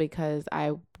channel because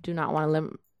I do not want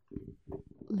to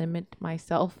limit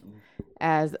myself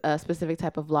as a specific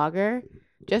type of vlogger,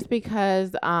 just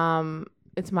because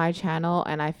it's it's my channel,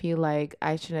 and I feel like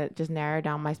I shouldn't just narrow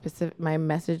down my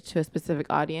message to a specific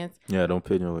audience. Yeah, don't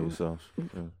pigeonhole yourself.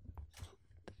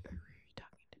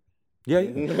 Yeah.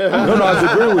 No, I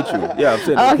was agreeing with you. Yeah, I'm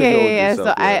saying. Don't pigeonhole Okay, yeah.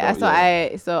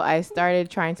 yourself. So I started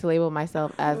trying to label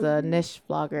myself as a niche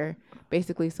vlogger,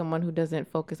 basically someone who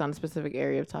doesn't focus on a specific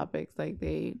area of topics. Like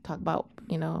they talk about,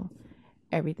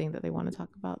 everything that they want to talk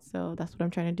about. So that's what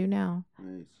I'm trying to do now.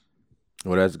 Nice.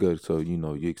 Well, that's good. So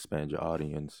you expand your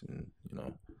audience, and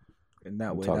In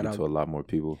that way, talking to a lot more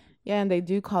people. Yeah, and they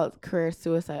do call it career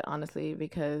suicide, honestly,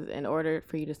 because in order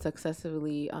for you to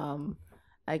successfully,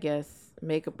 I guess,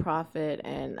 make a profit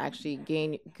and actually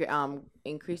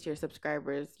increase your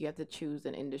subscribers, you have to choose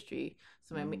an industry.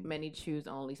 So many choose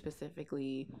only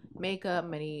specifically makeup,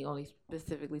 many only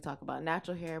specifically talk about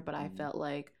natural hair, but I felt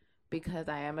like because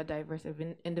I am a diverse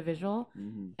individual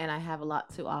and I have a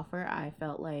lot to offer, I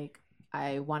felt like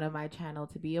I wanted my channel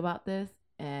to be about this.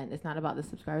 And it's not about the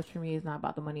subscribers for me. It's not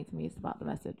about the money to me. It's about the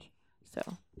message. So.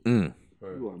 You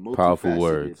are Powerful multifaceted.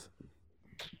 words.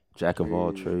 Jack of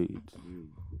all trades.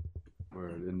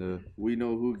 Word. We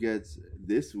know who gets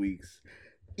this week's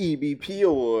EBP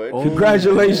award.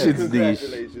 Congratulations, Neesh.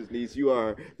 Congratulations, Neesh. You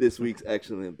are this week's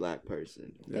excellent Black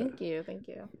person. Thank you.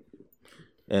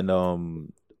 And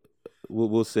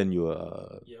we'll send you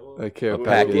a care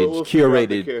package we'll figure out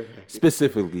the curated care package.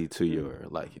 specifically to your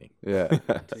liking. Yeah.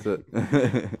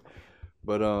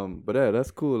 But yeah,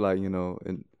 that's cool. Like in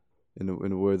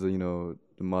the words of the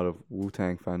motto of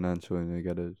Wu-Tang Financial, and you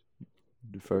gotta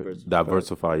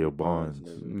Diversify your bonds.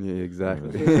 Yeah,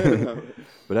 exactly.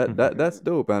 But that's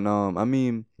dope. And I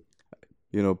mean,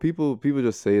 people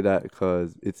just say that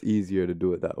because it's easier to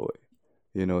do it that way.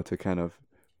 To kind of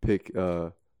pick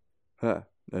a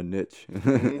niche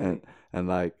and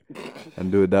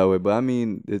do it that way. But I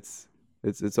mean, it's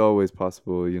always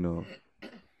possible,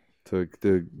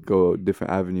 to go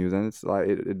different avenues, and it's like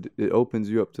it opens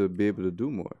you up to be able to do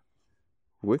more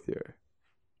with your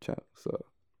channel. So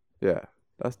yeah,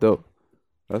 that's dope.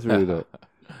 That's really dope.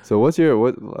 So what's your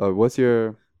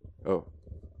oh.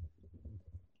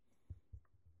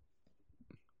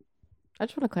 I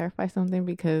just want to clarify something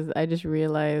because I just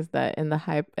realized that in the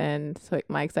hype and so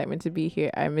my excitement to be here,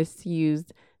 I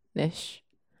misused niche.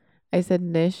 I said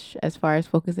niche as far as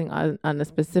focusing on a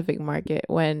specific market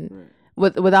when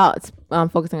without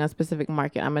focusing on a specific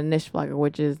market. I'm a niche vlogger,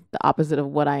 which is the opposite of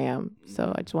what I am.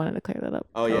 So I just wanted to clear that up.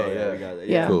 Oh yeah, we got that.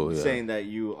 Yeah. Cool, yeah. Saying that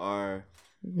you are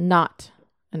Not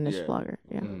a niche Yeah. vlogger.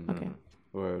 Yeah. Mm. Okay.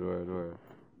 Word.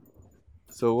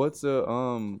 So what's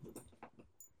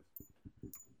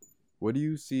what do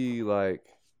you see like?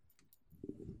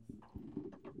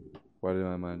 Why did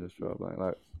my mind just draw a blank?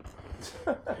 Like,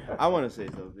 I want to say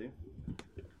something.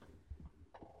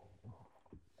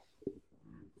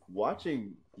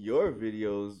 Watching your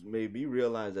videos made me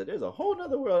realize that there's a whole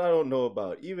nother world I don't know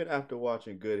about, even after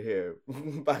watching Good Hair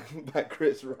by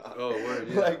Chris Rock. Oh, word,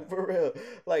 yeah. Like, for real.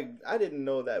 Like, I didn't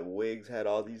know that wigs had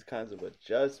all these kinds of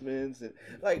adjustments. And,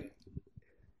 like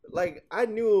I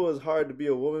knew it was hard to be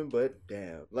a woman, but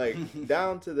damn. Like,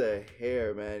 down to the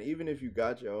hair, man. Even if you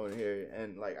got your own hair.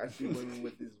 And, like, I see women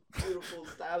with these beautiful,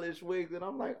 stylish wigs, and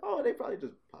I'm like, oh, they probably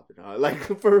just pop it on.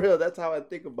 Like, for real, that's how I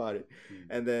think about it.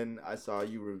 And then I saw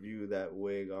you review that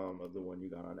wig of the one you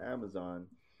got on Amazon.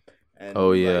 And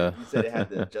Oh, like, yeah. you said it had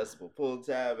the adjustable pull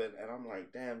tab, and I'm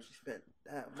like, damn, she spent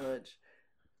that much,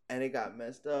 and it got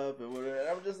messed up, and whatever. And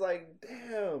I'm just like,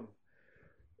 damn.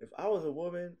 If I was a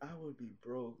woman, I would be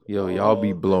broke. Yo, y'all be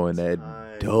all the blowing that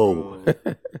time, dough.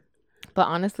 bro. But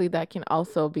honestly, that can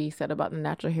also be said about the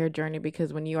natural hair journey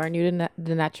because when you are new to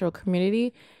the natural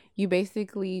community, you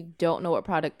basically don't know what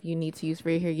product you need to use for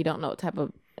your hair. You don't know what type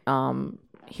of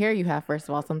hair you have, first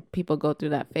of all. Some people go through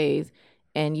that phase,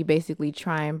 and you basically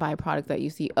try and buy products that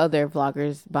you see other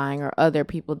vloggers buying or other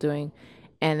people doing.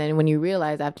 And then when you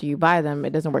realize after you buy them, it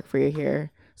doesn't work for your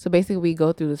hair. So basically, we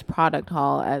go through this product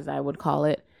haul, as I would call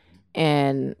it.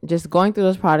 And just going through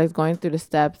those products, going through the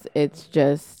steps, it's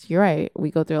just, you're right.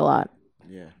 We go through a lot.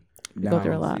 Yeah. We go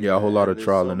through a lot. Yeah, a whole lot of There's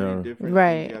trial so and many error. different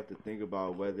Right. things you have to think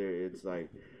about, whether it's like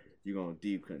you're gonna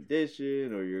deep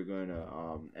condition or you're gonna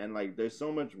and like there's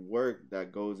so much work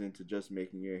that goes into just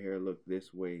making your hair look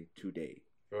this way today.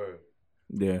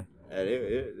 Yeah. And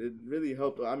it really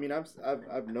helped. I mean,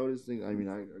 I've noticed things. I mean,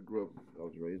 I grew up, I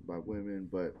was raised by women,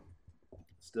 but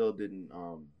still didn't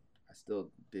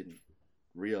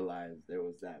realize there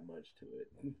was that much to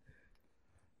it.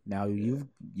 Now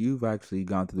you've actually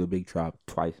gone through the big trap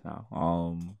twice now.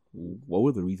 What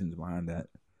were the reasons behind that?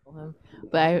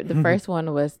 But the first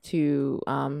one was to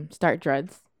start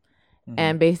dreads.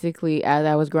 And basically, as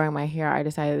I was growing my hair, I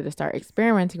decided to start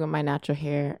experimenting with my natural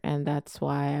hair, and that's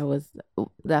why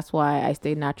I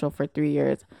stayed natural for 3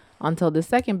 years until the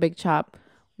second big chop,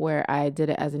 where I did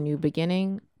it as a new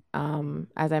beginning.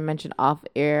 As I mentioned off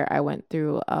air, I went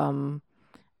through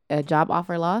a job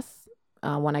offer loss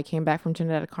when I came back from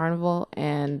Trinidad Carnival,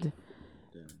 and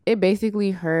it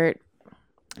basically hurt.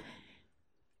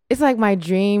 It's like my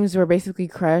dreams were basically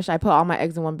crushed. I put all my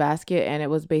eggs in one basket, and it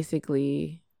was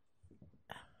basically.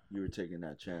 You were taking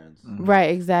that chance. Right,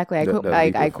 exactly. I quit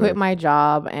fair. my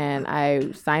job and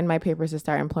I signed my papers to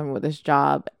start employment with this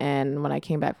job. And when I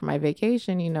came back from my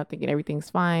vacation, thinking everything's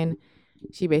fine,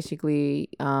 she basically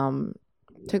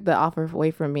took the offer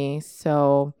away from me.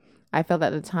 So I felt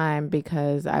at the time,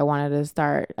 because I wanted to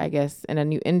start, I guess, in a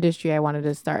new industry, I wanted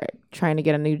to start trying to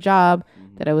get a new job,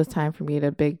 that it was time for me to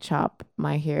big chop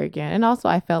my hair again. And also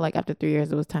I felt like after 3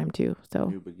 years, it was time too. So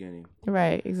New beginning.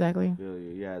 right, exactly. Feel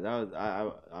you. Yeah, that was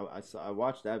I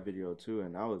watched that video too,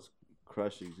 and that was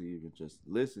crushing to even just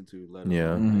listen to. Let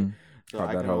alone, like, so How'd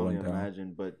I that can whole only went down?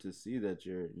 imagine. But to see that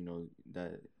you're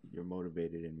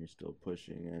motivated and you're still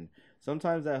pushing, and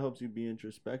sometimes that helps you be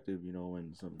introspective.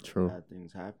 When some True. bad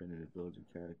things happen, and it builds your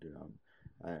character.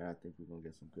 I think we're gonna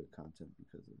get some good content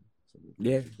because of some of the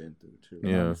things you've been through too.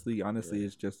 Yeah. Honestly,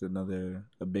 it's just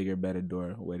a bigger, better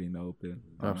door waiting to open.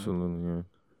 Absolutely. Yeah.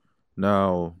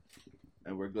 Now,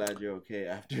 And we're glad you're okay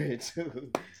after it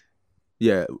too.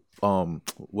 Yeah.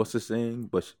 What's the saying?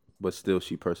 But still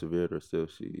she persevered, or still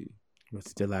she. But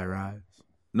still I rise.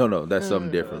 No, that's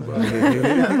something different, bro.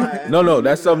 No,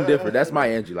 that's something different. That's my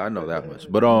Angela. I know that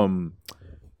much. But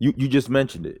you just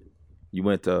mentioned it. You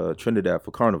went to Trinidad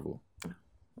for Carnival.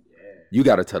 You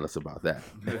got to tell us about that.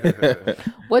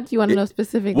 What do you want to know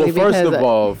specifically? Well, first of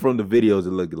all, from the videos,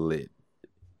 it looked lit.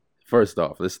 First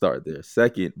off, let's start there.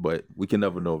 Second, but we can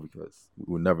never know because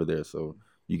we were never there. So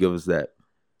you give us that,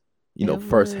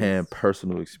 firsthand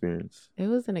personal experience. It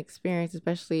was an experience,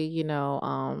 especially,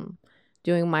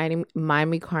 doing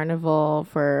Miami Carnival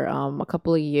for a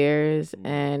couple of years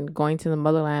and going to the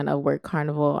motherland of where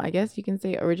Carnival, I guess you can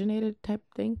say, originated type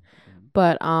thing.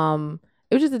 But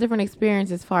it was just a different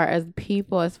experience as far as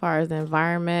people, as far as the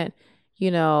environment.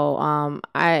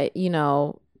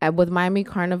 With Miami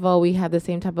Carnival, we had the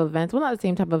same type of events. Well, not the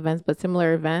same type of events, but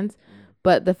similar events.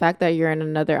 But the fact that you're in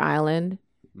another island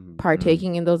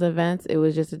partaking in those events, it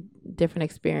was just a different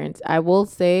experience. I will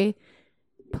say,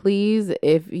 please,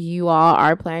 if you all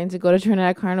are planning to go to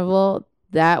Trinidad Carnival,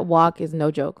 that walk is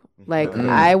no joke. Like,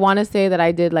 I want to say that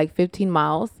I did like 15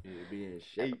 miles. Be in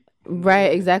shape.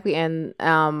 Right, exactly. And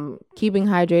keeping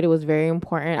hydrated was very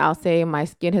important. I'll say my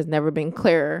skin has never been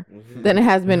clearer than it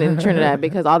has been in Trinidad,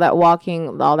 because all that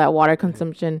walking, all that water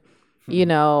consumption,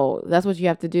 that's what you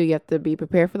have to do. You have to be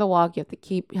prepared for the walk. You have to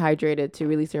keep hydrated to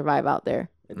really survive out there.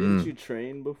 And didn't you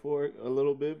train a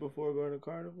little bit before going to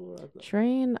Carnival?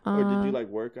 Train? Or did you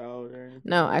work out or anything?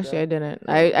 No, like actually, that?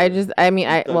 I didn't.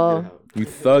 You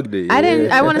thugged it. I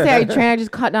didn't. I want to say I trained. I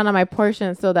just cut down on my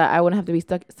portion so that I wouldn't have to be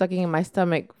sucking in my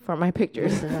stomach for my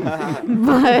pictures.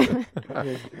 But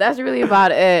that's really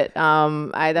about it.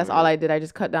 That's all I did. I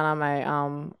just cut down on my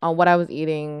on what I was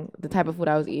eating, the type of food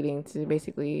I was eating, to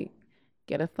basically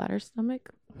get a flatter stomach.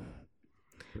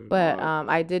 But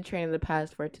I did train in the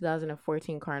past for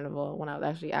 2014 Carnival when I was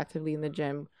actually actively in the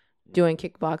gym doing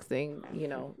kickboxing,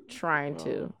 trying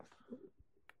to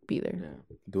be there.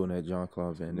 Yeah. Doing that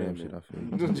Jean-Claude Van Damme shit, I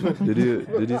feel.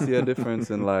 did you see a difference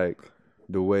in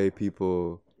the way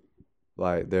people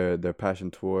their passion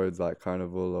towards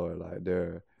Carnival,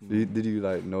 or did you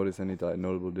notice any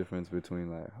notable difference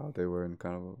between how they were in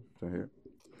Carnival to here?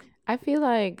 I feel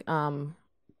like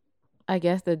I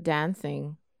guess the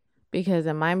dancing, because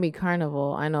in Miami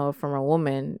Carnival, I know from a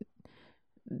woman,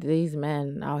 these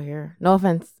men out here, no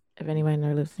offense if anybody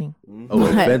are listening. Oh,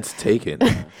 offense taken.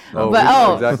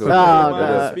 Exactly.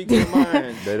 Speak your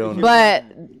mind. They don't. But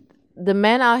the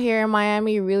men out here in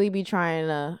Miami really be trying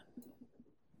to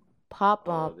pop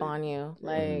up on you,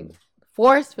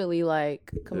 forcefully,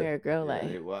 come here, girl,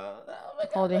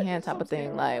 hold your hand type of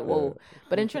thing, whoa.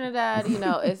 But in Trinidad,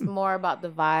 it's more about the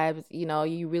vibes.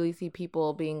 You really see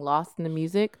people being lost in the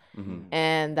music,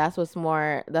 and that's what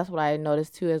I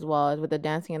noticed too, as well as with the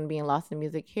dancing and being lost in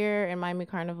music here in Miami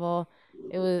Carnival.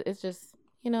 It's just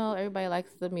everybody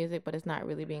likes the music, but it's not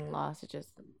really being lost. It's just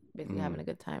basically having a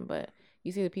good time. But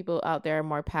you see the people out there are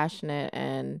more passionate,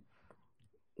 and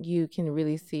you can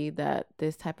really see that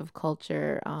this type of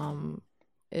culture,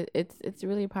 it's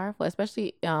really powerful,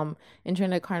 especially in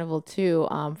Trinidad Carnival too.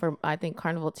 For I think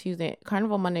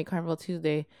Carnival Monday, Carnival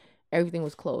Tuesday, everything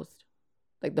was closed.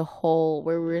 like the whole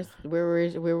where we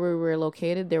were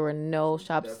located, there were no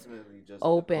shops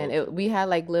open. We had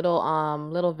like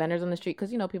little vendors on the street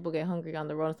because people get hungry on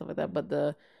the road and stuff like that.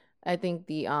 But I think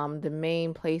the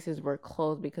main places were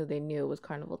closed because they knew it was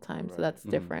carnival time. So that's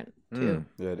different too.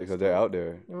 Yeah, because they're out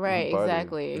there. Right.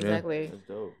 Partying. Exactly. That's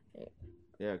dope.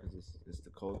 Yeah, because it's the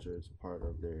culture. It's part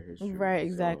of their history. Right. So,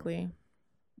 Exactly.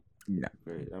 No.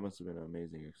 great. That must have been an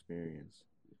amazing experience.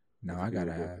 No, To I be with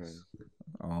gotta your ask. friends.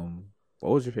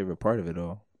 What was your favorite part of it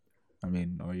all? I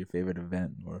mean, or your favorite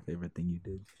event or favorite thing you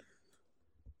did?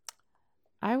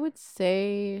 I would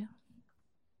say,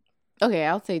 okay,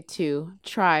 I'll say two.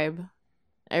 Tribe.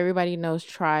 Everybody knows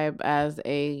Tribe as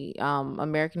a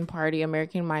American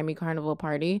Miami Carnival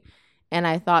party. And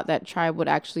I thought that Tribe would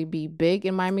actually be big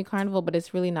in Miami Carnival, but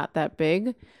it's really not that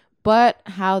big. But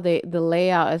how the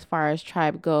layout as far as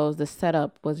Tribe goes, the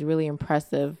setup was really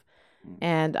impressive.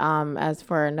 And as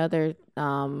for another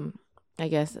I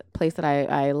guess place that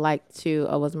I liked too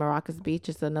was Maracas Beach.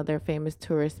 It's another famous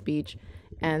tourist beach,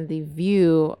 and the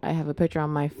view, I have a picture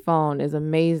on my phone, is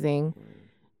amazing.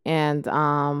 And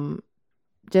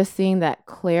just seeing that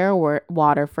clear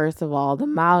water, first of all, the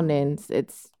mountains,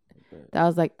 that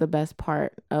was like the best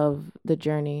part of the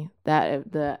journey.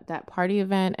 That party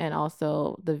event, and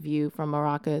also the view from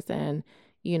Maracas, and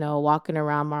walking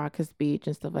around Maracas Beach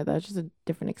and stuff like that. It's just a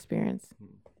different experience.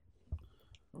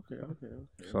 Okay.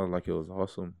 Sounds like it was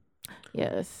awesome.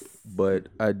 Yes. But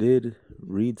I did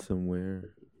read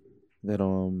somewhere that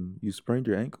you sprained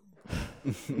your ankle.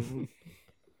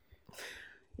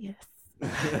 Yes.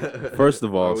 First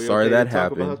of all, Are we sorry okay that to talk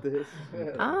happened. about this?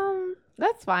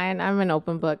 That's fine. I'm an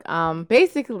open book.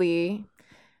 Basically,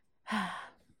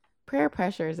 peer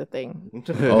pressure is a thing.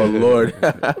 Oh Lord.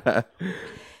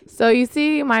 So you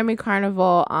see Miami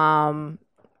Carnival,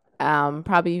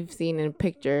 probably you've seen in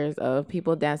pictures of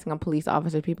people dancing on police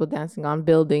officers, people dancing on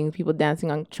buildings, people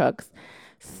dancing on trucks.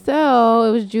 So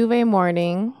it was Juve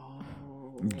morning.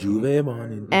 Juve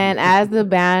morning. And as the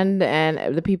band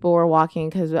and the people were walking,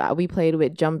 because we played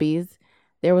with jumbies,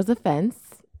 there was a fence.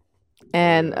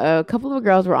 And a couple of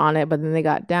girls were on it, but then they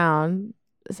got down.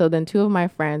 So then two of my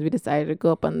friends, we decided to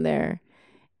go up on there.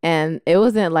 And it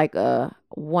wasn't like a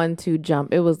 1-2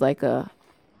 jump. It was like a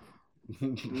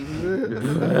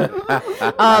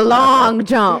long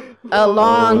jump.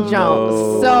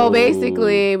 So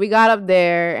basically, we got up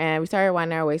there and we started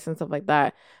winding our waist and stuff like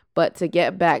that. But to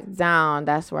get back down,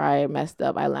 that's where I messed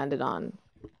up. I landed on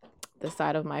the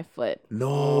side of my foot.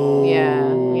 No.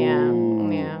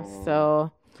 Yeah.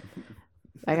 So,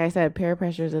 like I said, peer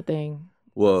pressure is a thing.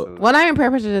 Well, I mean, peer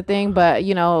pressure is a thing, but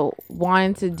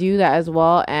wanting to do that as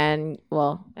well, and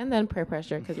then peer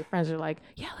pressure because your friends are like,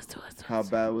 yeah, let's do it. How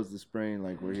bad was the sprain?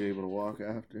 Like, were you able to walk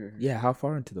after? Yeah, how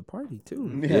far into the party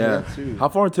too? yeah. that too. How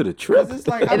far into the trip? It's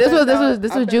like, This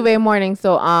was Juve morning,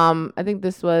 so I think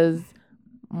this was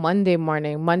Monday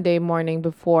morning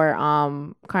before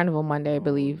Carnival Monday, I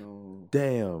believe. No.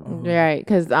 Damn. Right,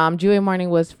 because Juve morning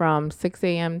was from 6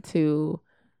 a.m. to,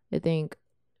 I think,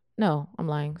 no, I'm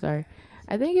lying, sorry.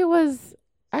 I think it was,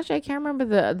 actually I can't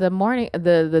remember the morning,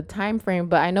 the time frame,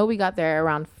 but I know we got there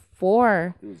around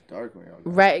 4. It was dark when y'all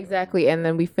got Right, exactly. And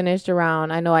then we finished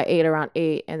around, I know I ate around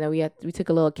 8, and then we took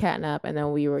a little cat nap, and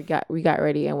then we got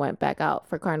ready and went back out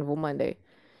for Carnival Monday.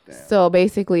 Damn. So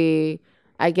basically,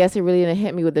 I guess it really didn't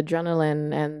hit me with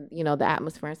adrenaline and the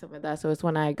atmosphere and stuff like that. So it's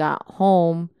when I got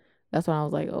home, that's when I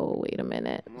was like, oh, wait a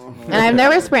minute. And I've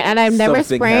never Something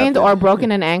sprained happened. or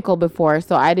broken an ankle before,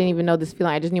 so I didn't even know this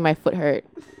feeling. I just knew my foot hurt.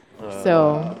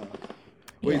 So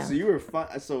Wait, yeah. so you were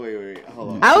fine? So wait,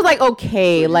 hold on. I was like,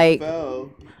 okay, So you like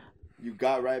fell, you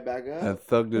got right back up. And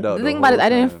thugged it out. the thing about it, I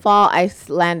didn't time. fall. I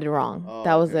landed wrong. Oh,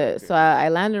 that was okay, it. okay. So I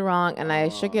landed wrong, and I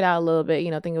shook it out a little bit,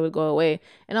 thinking it would go away.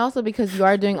 And also because you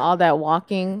are doing all that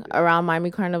walking around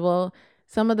Miami Carnival,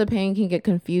 some of the pain can get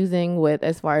confusing with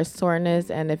as far as soreness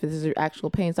and if this is actual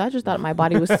pain. So I just thought my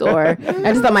body was sore.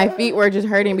 I just thought my feet were just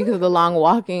hurting because of the long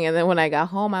walking. And then when I got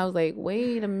home, I was like,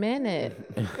 wait a minute.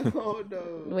 Oh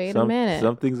no. Wait a minute.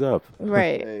 Something's up.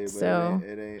 Right. Hey, but So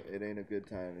it ain't a good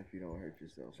time if you don't hurt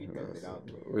yourself.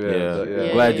 Yeah.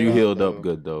 Yeah. Glad you Yeah. healed up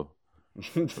good though.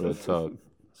 Real talk.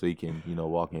 So you can,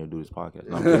 walk in and do this podcast.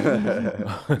 No,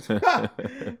 I'm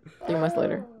kidding. 3 months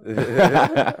later.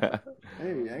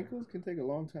 Hey, ankles can take a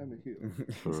long time to heal.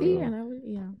 For See, real. and I was,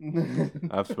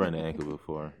 I've sprained an ankle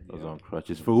before. I was on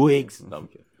crutches for weeks. No, I'm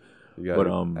kidding. You got But,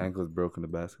 ankles broken the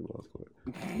basketball court.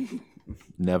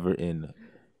 Never in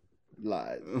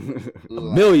Lies. a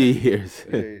million years.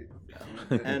 Hey.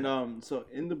 And so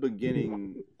in the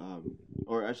beginning,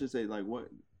 or I should say, like, what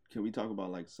can we talk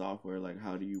about like software? Like,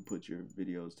 how do you put your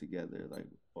videos together? Like,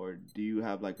 or do you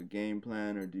have like a game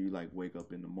plan, or do you like wake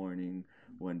up in the morning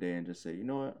one day and just say, you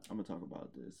know what, I'm gonna talk about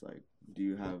this? Like, do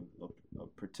you have a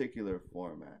particular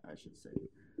format, I should say,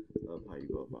 of how you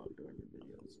go about doing your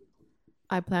videos?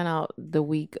 I plan out the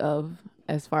week of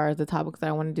as far as the topics that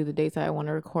I want to do, the dates that I want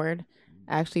to record.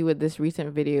 Actually, with this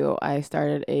recent video, I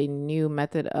started a new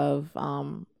method of,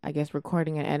 I guess,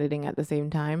 recording and editing at the same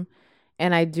time.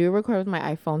 And I do record with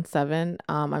my iPhone 7.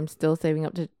 I'm still saving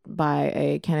up to buy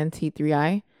a Canon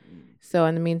T3i. So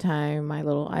in the meantime, my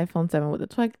little iPhone 7 with the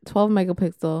 12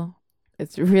 megapixel,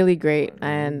 it's really great.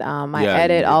 And I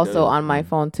edit also on my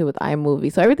phone too with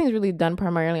iMovie. So everything's really done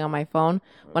primarily on my phone.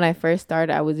 When I first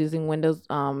started, I was using Windows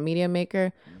Media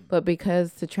Maker. But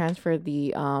because to transfer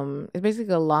the, it's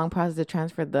basically a long process to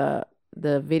transfer the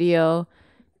video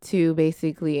to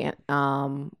basically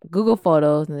Google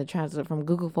Photos, and the transfer from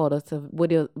Google Photos to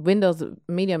Windows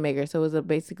Media Maker. So it was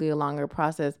basically a longer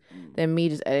process than me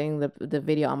just editing the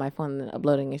video on my phone and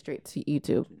uploading it straight to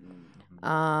YouTube.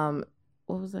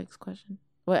 What was the next question?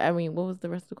 What was the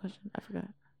rest of the question? I forgot.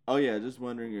 Oh yeah, just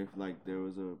wondering if like there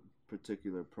was a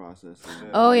particular process.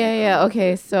 Oh yeah.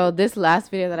 Okay, so this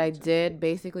last video that I did,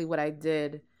 basically what I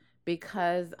did,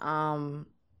 because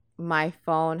my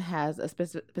phone has a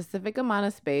specific amount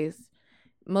of space.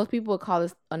 Most people would call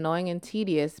this annoying and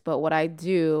tedious, but what I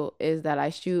do is that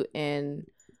I shoot in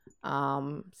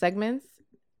segments.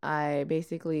 I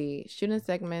basically shoot in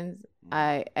segments.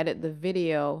 I edit the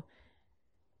video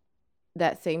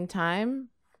that same time,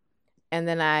 and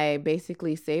then I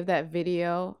basically save that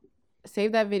video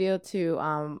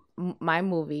to my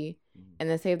movie, and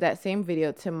then save that same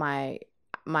video to my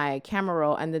camera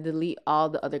roll, and then delete all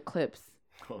the other clips.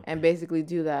 And basically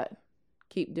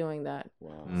keep doing that.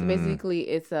 Wow. So basically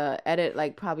it's edit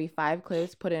like probably 5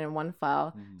 clips, put it in one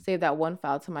file, save that one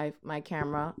file to my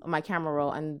camera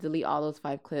roll, and delete all those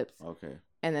 5 clips. Okay.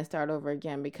 And then start over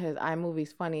again, because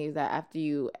iMovie's funny is that after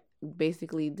you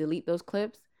basically delete those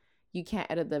clips, you can't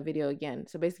edit the video again.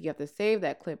 So basically you have to save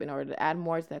that clip in order to add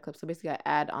more to that clip. So basically I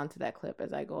add onto that clip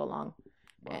as I go along.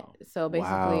 Wow. So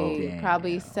basically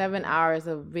probably 7 hours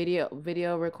of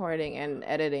video recording and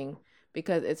editing,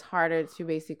 because it's harder to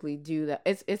basically do that.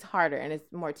 It's harder and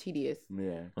it's more tedious.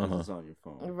 Yeah, because it's on your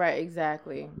phone. Right,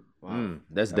 exactly. Wow.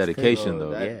 That's dedication,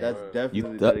 though. That's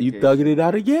definitely you thugging it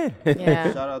out again.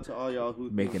 Yeah. Shout out to all y'all who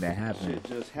making that happen. Shit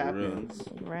just happens.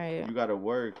 Right. You got to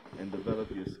work and develop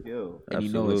your skill. And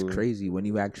you know it's crazy when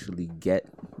you actually get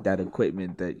that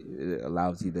equipment that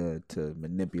allows you to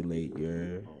manipulate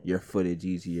your footage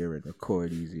easier and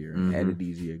record easier and edit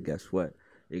easier. Guess what?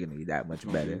 You're gonna be that much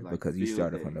better because you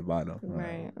started from the bottom.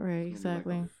 Right,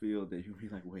 exactly. Like feel that you'll be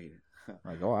like, wait,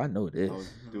 like, oh, I know this. I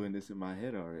was doing this in my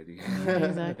head already.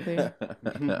 Exactly.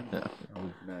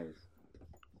 Nice.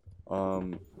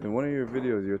 In one of your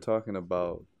videos, you're talking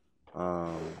about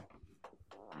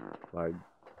like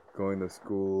going to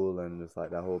school and just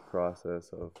like that whole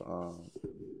process of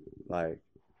like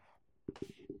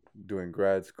doing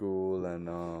grad school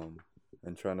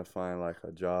and trying to find like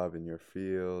a job in your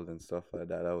field and stuff like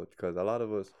that. Because a lot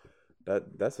of us,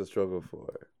 that's a struggle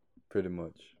for pretty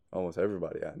much almost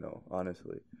everybody I know,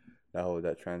 honestly.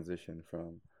 That transition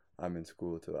from I'm in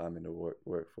school to I'm in the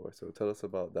workforce. So tell us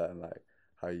about that and like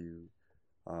how you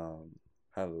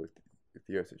handle with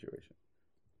your situation.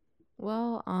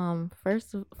 Well,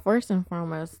 first and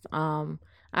foremost, I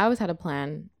always had a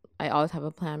plan. I always have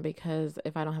a plan, because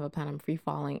if I don't have a plan, I'm free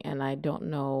falling and I don't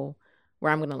know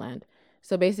where I'm gonna land.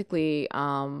 So basically,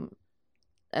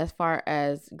 as far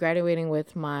as graduating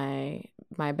with my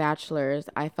bachelor's,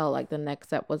 I felt like the next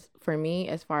step was for me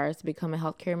as far as to become a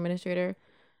healthcare administrator,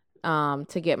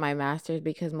 to get my master's,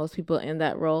 because most people in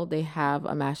that role, they have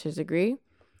a master's degree.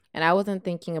 And I wasn't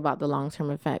thinking about the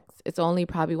long-term effects. It's only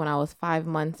probably when I was 5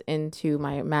 months into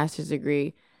my master's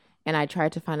degree and I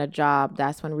tried to find a job,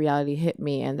 that's when reality hit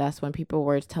me. And that's when people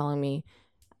were telling me,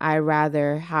 I'd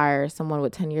rather hire someone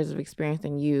with 10 years of experience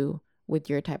than you with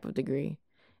your type of degree.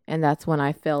 And that's when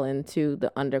I fell into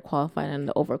the underqualified and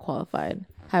the overqualified.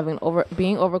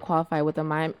 Being overqualified with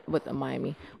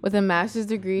a master's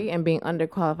degree, and being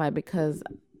underqualified because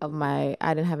of I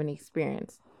didn't have any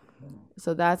experience.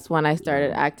 So that's when I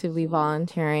started actively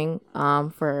volunteering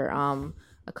for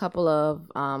a couple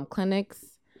of clinics,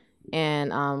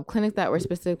 and clinics that were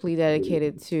specifically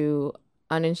dedicated to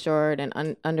uninsured and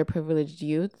underprivileged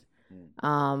youth.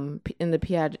 In the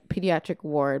pediatric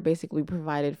ward, basically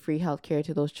provided free healthcare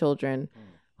to those children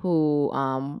who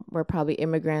were probably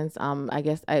immigrants. I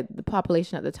guess the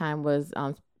population at the time was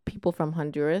people from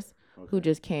Honduras, who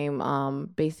just came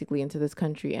basically into this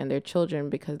country, and their children,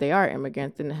 because they are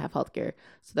immigrants, didn't have healthcare.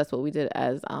 So that's what we did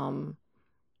as for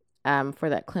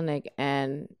that clinic.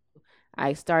 And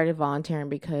I started volunteering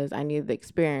because I needed the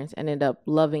experience, ended up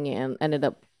loving it, and ended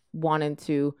up wanting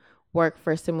to work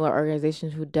for similar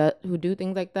organizations who do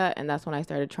things like that. And that's when I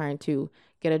started trying to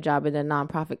get a job in the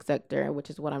nonprofit sector, which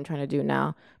is what I'm trying to do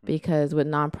now. Because with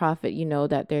nonprofit, you know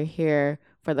that they're here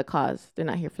for the cause. They're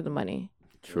not here for the money.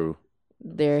 True.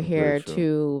 They're here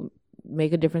to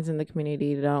make a difference in the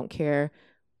community. They don't care.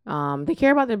 They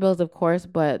care about their bills, of course,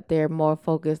 but they're more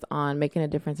focused on making a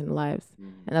difference in lives.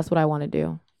 And that's what I want to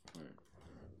do.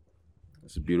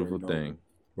 It's a beautiful thing.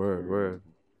 Word.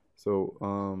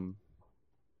 So,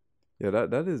 yeah,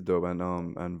 that is dope,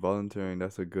 and volunteering,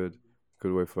 that's a good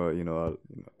way for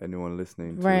anyone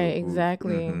listening to Right,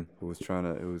 exactly. who's kind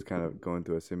of going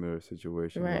through a similar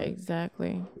situation. Right, like,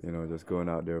 exactly. just going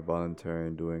out there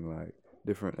volunteering, doing like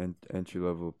different entry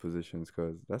level positions,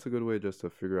 because that's a good way just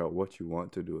to figure out what you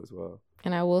want to do as well.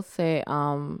 And I will say,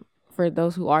 for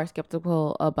those who are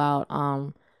skeptical about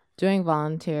doing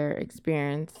volunteer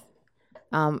experience,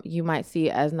 you might see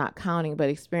it as not counting, but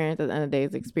experience at the end of the day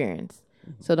is experience.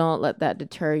 So don't let that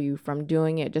deter you from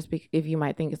doing it just if you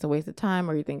might think it's a waste of time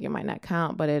or you think it might not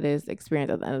count, but it is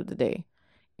experience at the end of the day.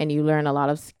 And you learn a lot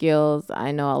of skills.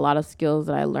 I know a lot of skills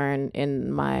that I learned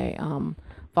in my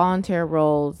volunteer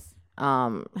roles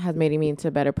has made me into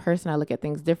a better person. I look at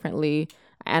things differently.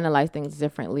 I analyze things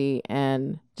differently.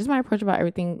 And just my approach about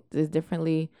everything is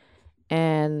differently.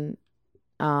 And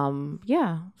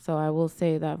yeah, so I will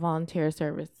say that volunteer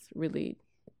service really,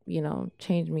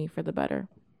 changed me for the better.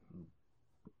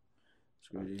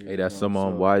 Hey, that's some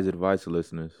wise advice,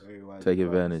 listeners. Take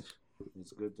advantage.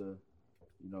 It's good to,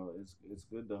 it's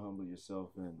good to humble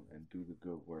yourself and do the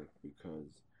good work, because,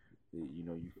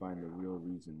 you find the real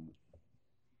reason.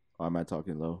 Oh, am I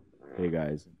talking low? Hey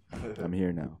guys, I'm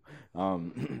here now.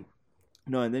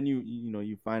 No, and then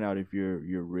you find out if you're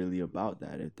really about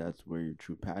that, if that's where your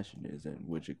true passion is, and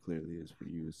which it clearly is for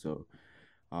you. So,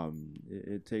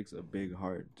 it takes a big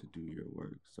heart to do your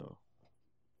work. So,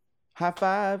 high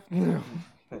five. Hey,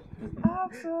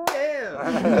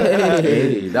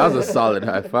 that was a solid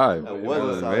high five. That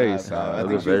was a solid very high five. solid. I That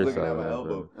think was she was very looking at my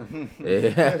solid, elbow.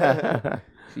 Yeah.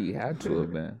 She had to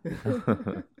have been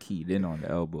keyed in on the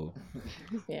elbow.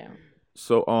 Yeah.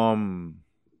 So I'm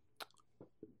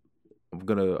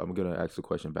gonna ask the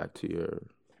question back to your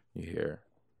hair.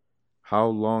 How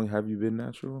long have you been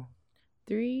natural?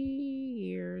 3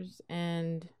 years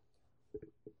and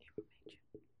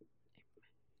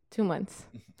 2 months.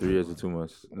 3 years and 2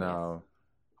 months. Now,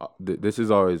 this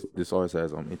always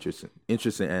has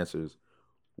interesting answers.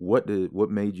 What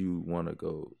made you want to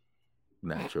go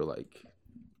natural? Like,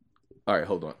 all right,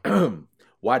 hold on.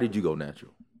 Why did you go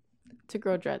natural? To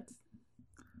grow dreads.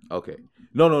 Okay.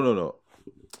 No.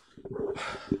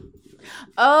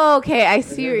 Oh, okay, I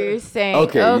see what you're saying.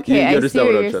 Okay, you I see understand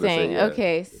what what I'm you're trying to say, saying. yeah.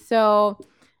 Okay, so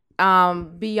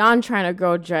beyond trying to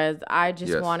grow dreads, I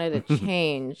just Yes. wanted to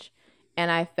change.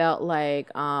 And I felt like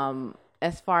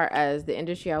as far as the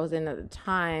industry I was in at the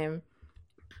time,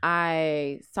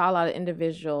 I saw a lot of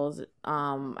individuals.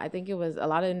 I think it was a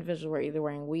lot of individuals were either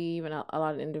wearing weave, and a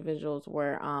lot of individuals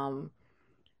were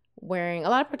wearing a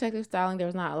lot of protective styling. There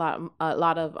was not a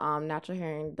lot of natural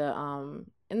hair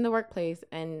in the workplace.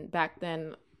 And back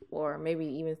then, or maybe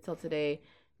even still today,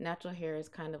 natural hair is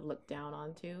kind of looked down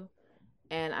onto.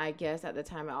 And I guess at the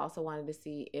time, I also wanted to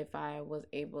see if I was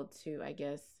able to, I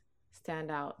guess, stand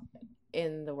out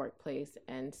in the workplace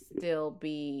and still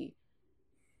be,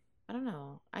 I don't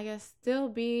know, I guess still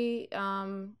be,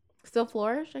 still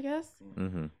flourish, I guess.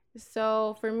 Mm-hmm.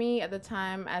 So for me at the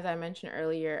time, as I mentioned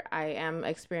earlier, I am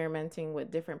experimenting with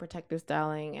different protective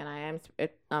styling, and I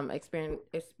am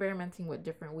experimenting with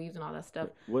different weaves and all that stuff.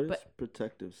 What is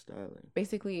protective styling?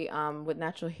 Basically, with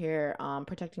natural hair,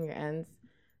 protecting your ends.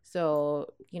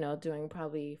 So, doing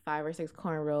probably 5 or 6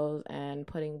 cornrows and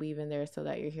putting weave in there so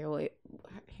that your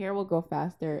hair will grow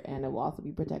faster, and it will also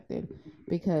be protected.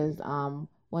 Because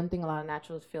one thing a lot of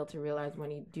naturals fail to realize, when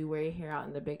you do wear your hair out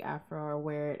in the big afro or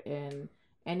wear it in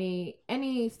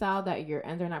any style that your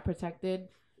ends are not protected,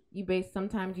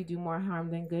 sometimes you do more harm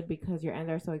than good, because your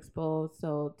ends are so exposed.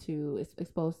 It's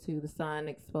exposed to the sun,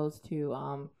 exposed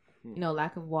to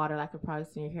lack of water, lack of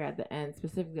products in your hair at the end,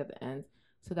 specifically at the ends.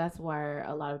 So that's where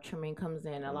a lot of trimming comes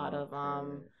in, a lot of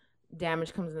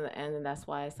damage comes in the end, and that's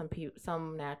why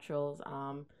some naturals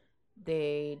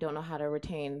they don't know how to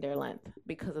retain their length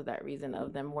because of that reason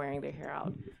of them wearing their hair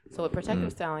out. So with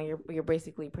protective styling, you're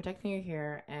basically protecting your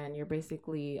hair, and you're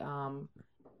basically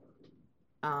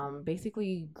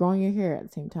growing your hair at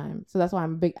the same time. So that's why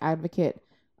I'm a big advocate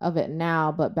of it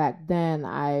now, but back then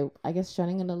I guess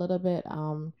shunning it a little bit.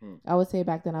 I would say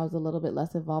back then I was a little bit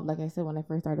less involved. Like I said, when I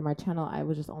first started my channel, I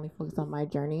was just only focused on my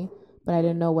journey, but I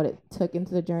didn't know what it took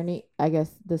into the journey. I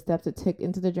guess the steps it took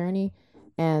into the journey.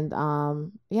 And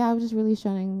yeah, I was just really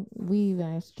shunning weave, and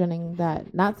I was shunning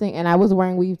that. Not saying, and I was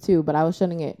wearing weave too, but I was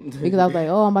shunning it because I was like,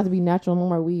 oh, I'm about to be natural, no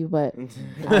more weave. But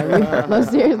no,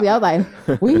 seriously, I was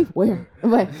like, weave, where?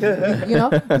 But you know,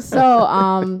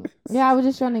 so yeah, I was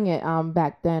just shunning it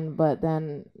back then. But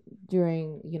then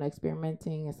during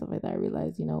experimenting and stuff like that, I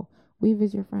realized weave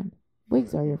is your friend.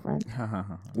 Wigs are your friend.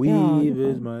 Weave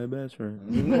is my best friend.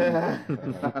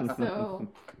 So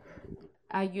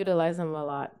I utilize them a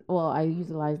lot. Well, I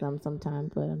utilize them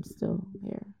sometimes, but I'm still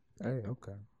here. Hey,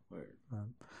 okay.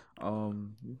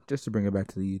 Just to bring it back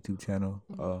to the YouTube channel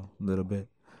a little bit,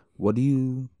 what do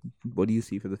you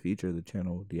see for the future of the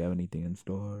channel? Do you have anything in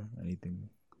store? Anything?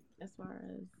 As far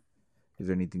as is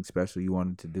there anything special you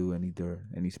wanted to do?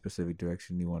 Any specific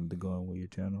direction you wanted to go in with your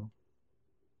channel?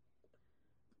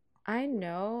 I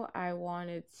know I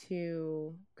wanted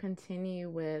to continue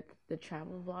with the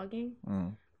travel vlogging.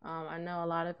 I know a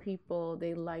lot of people,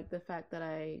 they like the fact that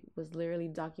I was literally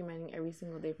documenting every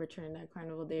single day for Trinidad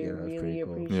Carnival. They really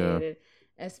cool. appreciate it,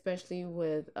 especially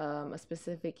with a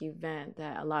specific event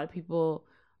that a lot of people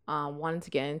wanted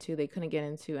to get into, they couldn't get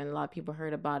into, and a lot of people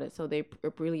heard about it. So they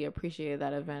really appreciated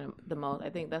that event the most. I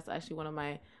think that's actually one of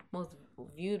my most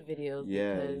viewed videos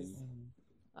because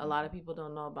a lot of people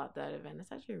don't know about that event.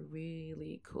 It's actually a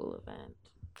really cool event.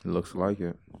 It looks like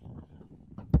it.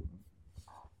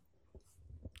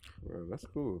 Bro, that's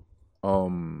cool.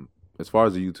 As far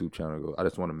as the YouTube channel goes, I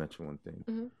just want to mention one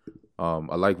thing.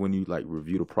 I like when you like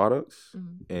review the products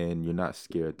and you're not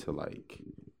scared to like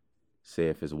say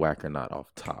if it's whack or not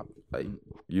off top. Like,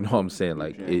 you know what I'm saying?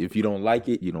 Like, if you don't like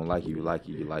it, you don't like it. You like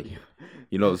it, you like it.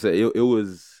 You know what I'm saying? It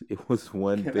was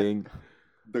one thing.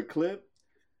 The clip.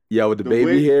 Yeah, with the baby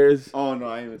wig? hairs. Oh no,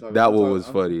 I ain't even talking. That one was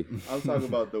funny. I was talking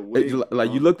about the wig.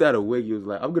 Like you looked at a wig, you was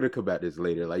like, "I'm gonna come back to this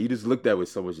later." Like you just looked at it with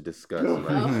so much disgust. Like,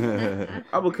 I'm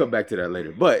gonna come back to that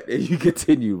later. But you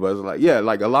continue. But it's like, yeah,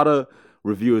 like a lot of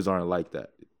reviewers aren't like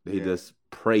that. They just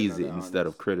praise it instead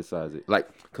of criticize it. Like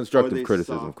constructive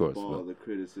criticism, of course. But, the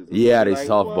criticism. yeah, they like,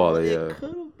 softball it. It Yeah,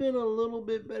 could have been a little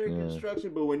bit better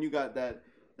construction, but when you got that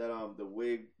the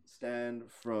wig stand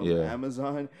from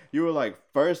Amazon, you were like,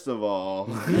 first of all,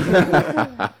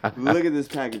 look at this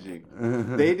packaging.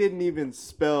 They didn't even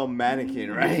spell mannequin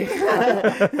right.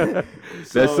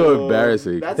 That's so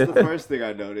embarrassing. That's the first thing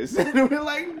I noticed. And we're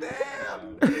like,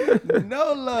 damn,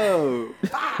 no love.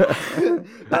 No,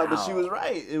 but she was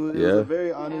right. It was a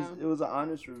very honest. It was an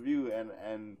honest review,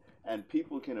 and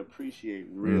people can appreciate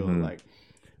real, like,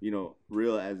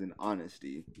 real as in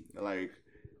honesty, like,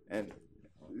 and.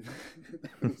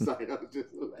 I'm sorry, that was just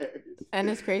hilarious. And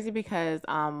it's crazy because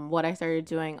what I started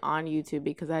doing on YouTube,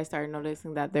 because I started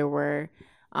noticing that there were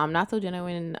not so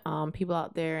genuine people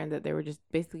out there, and that they were just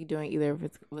basically doing either if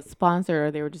it was sponsored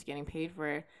or they were just getting paid for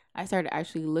it. I started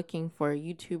actually looking for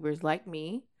YouTubers like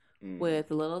me with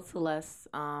little to less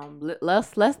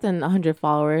than 100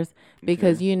 followers,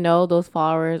 because those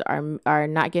followers are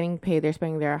not getting paid. They're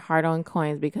spending their hard-earned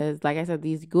coins, because like I said,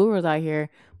 these gurus out here,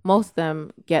 most of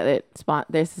them get it.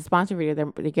 There's a sponsor video.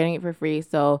 They're getting it for free.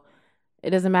 So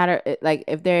it doesn't matter. Like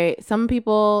if some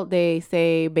people, they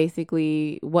say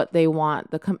basically what they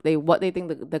want, what they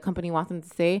think the company wants them to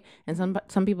say, and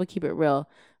some people keep it real.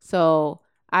 So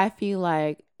I feel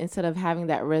like instead of having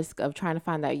that risk of trying to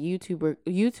find that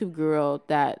YouTube guru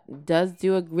that does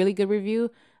do a really good review,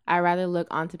 I rather look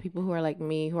onto people who are like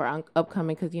me, who are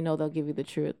upcoming, because they'll give you the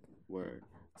truth. Word.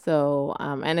 So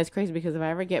and it's crazy because if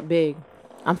I ever get big,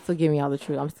 I'm still giving y'all the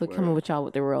truth. I'm still coming with y'all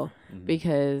with the real,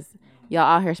 because y'all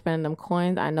out here spending them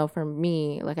coins. I know for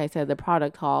me, like I said, the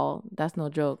product haul, that's no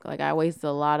joke. Like I wasted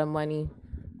a lot of money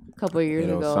a couple of years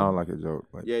ago. It don't sound like a joke.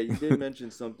 Like. Yeah, you did mention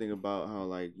something about how,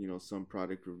 like, some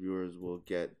product reviewers will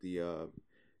get the,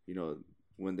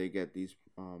 when they get these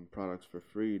products for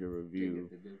free to review,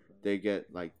 they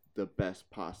get like the best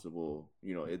possible.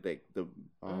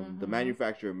 The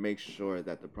manufacturer makes sure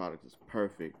that the product is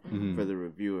perfect for the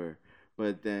reviewer.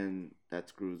 But then that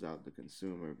screws out the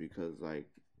consumer, because, like,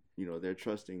 they're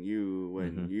trusting you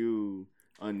when you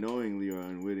unknowingly or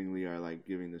unwittingly are like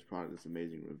giving this product this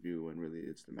amazing review, when really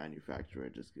it's the manufacturer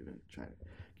just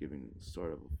giving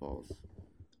sort of a false.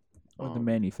 Or the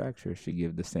manufacturer should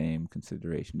give the same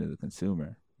consideration to the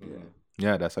consumer.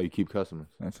 Yeah, that's how you keep customers.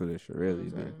 That's what it should really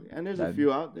be. And there's a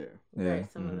few out there.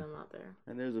 Right, some of them out there.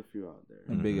 And there's a few out there.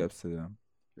 And big ups to them.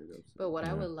 But what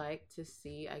I would like to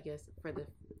see, I guess,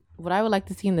 what I would like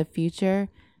to see in the future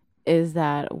is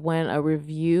that when a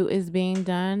review is being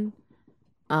done,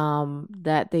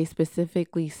 that they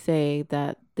specifically say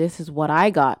that this is what I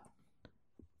got.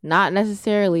 Not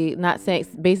necessarily, not saying,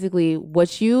 basically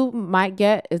what you might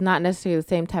get is not necessarily the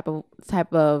same type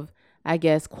of, I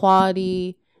guess,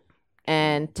 quality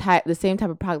and the same type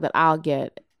of product that I'll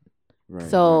get. Right,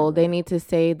 So right. they need to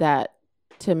say that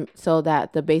so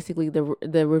that the basically the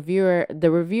reviewer,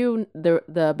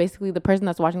 the basically the person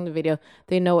that's watching the video,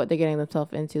 they know what they're getting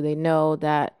themselves into. They know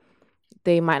that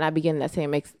they might not be getting that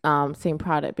same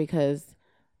product, because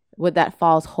with that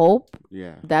false hope,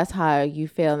 that's how you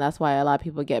fail, and that's why a lot of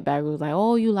people get bad reviews, like,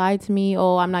 oh, you lied to me,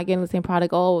 oh, I'm not getting the same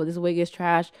product, oh, this wig is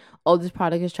trash, oh, this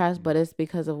product is trash, but it's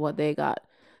because of what they got.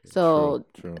 So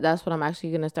True. that's what I'm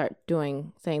actually gonna start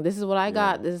doing, saying this is what I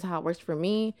got, this is how it works for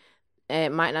me. And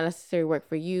it might not necessarily work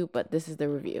for you, but this is the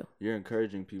review. You're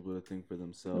encouraging people to think for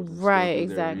themselves, and right? still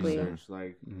do their Exactly. research.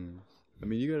 Like, I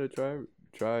mean, you gotta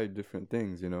try different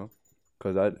things, you know.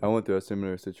 Cause I went through a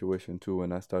similar situation too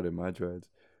when I started my dreads.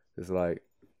 It's like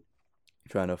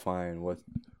trying to find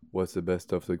what's the best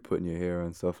stuff to put in your hair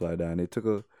and stuff like that. And it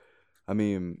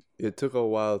took a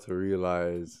while to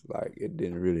realize like it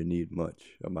didn't really need much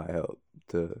of my help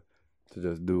to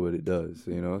just do what it does,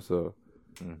 you know. So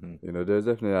you know, there's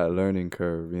definitely that learning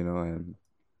curve, you know, and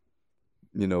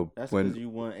you know that's when because you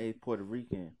want a Puerto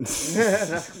Rican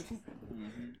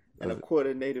and a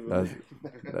quarter Native American.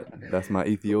 That's my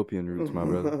Ethiopian roots, my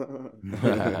brother.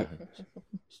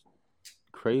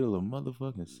 Cradle of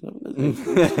motherfucking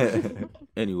civilization.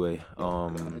 Anyway,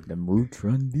 The roots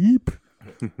run deep.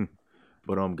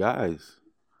 but guys,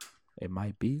 It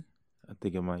might be. I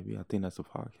think it might be. I think that's a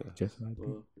podcast. Just might be.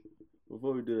 Well,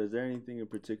 before we do that, is there anything in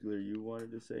particular you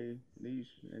wanted to say, Neesh?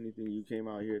 Anything you came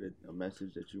out here, a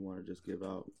message that you want to just give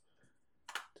out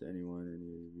to anyone,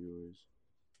 any of the viewers?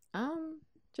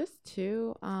 Just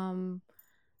two.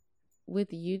 With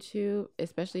YouTube,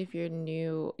 especially if you're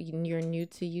new to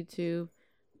YouTube,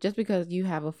 just because you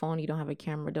have a phone, you don't have a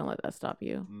camera, don't let that stop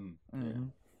you.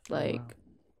 Like,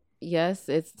 yes,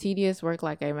 it's tedious work,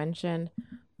 like I mentioned,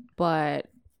 but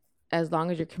as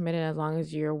long as you're committed, as long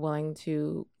as you're willing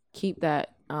to keep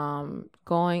that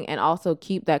going, and also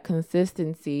keep that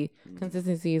consistency.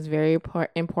 Consistency is very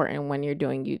important when you're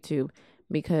doing YouTube,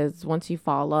 because once you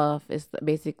fall off, it's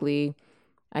basically,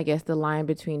 I guess, the line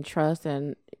between trust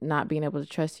and not being able to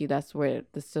trust you. That's where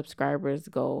the subscribers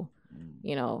go,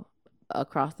 you know,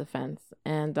 across the fence.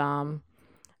 And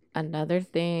another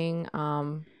thing,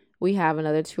 we have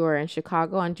another tour in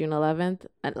Chicago on June 11th,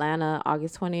 Atlanta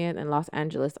August 20th, and Los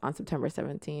Angeles on September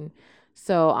 17th.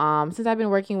 So since I've been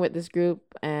working with this group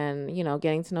and, you know,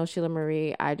 getting to know Sheila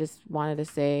Marie, I just wanted to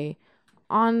say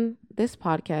on this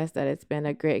podcast that it's been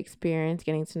a great experience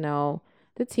getting to know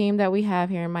the team that we have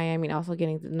here in Miami, and also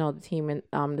getting to know the team and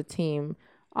the team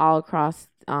all across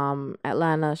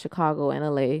Atlanta, Chicago, and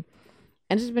LA.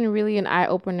 And it's just been really an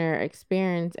eye-opener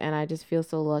experience, and I just feel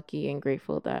so lucky and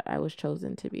grateful that I was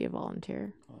chosen to be a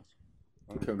volunteer.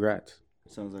 Awesome. Congrats.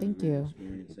 Sounds like Thank a great you.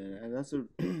 experience, and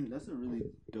that's a really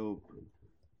dope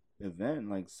event.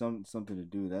 Like something to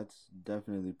do. That's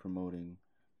definitely promoting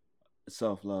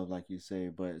self-love, like you say,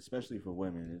 but especially for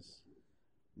women, it's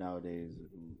nowadays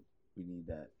we need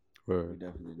that. Word. We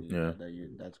definitely need Yeah.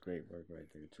 that. That's great work right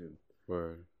there too.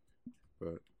 Word.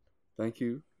 But thank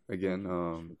you again,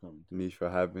 Thank you for coming. Niche,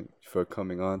 for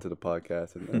coming on to the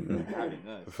podcast and Having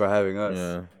us. for having us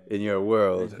Yeah. in your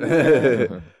world.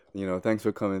 You know, thanks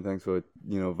for coming. Thanks for,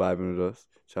 you know, vibing with us,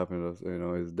 chopping with us. You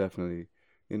know, it's definitely,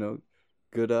 you know,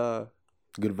 good.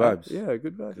 Good vibes. Yeah,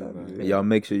 good vibes. Good vibes. Yeah. Y'all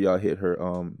make sure y'all hit her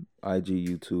IG,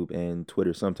 YouTube, and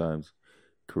Twitter sometimes.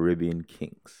 Caribbean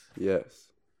Kinks. Yes.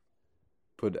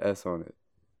 Put the S on it,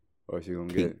 or she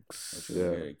gonna get it. Kinks.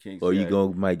 Yeah. Kinks, Or you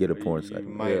yeah. might get a Or porn you site.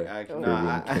 might Yeah. actually,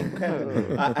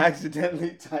 Caribbean I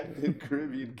accidentally typed in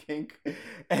Caribbean kink,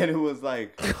 and it was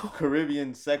like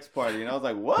Caribbean sex party, and I was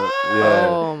like, "What?" Yeah.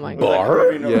 Oh my It was like Bar?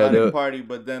 Caribbean Yeah, erotic the- party,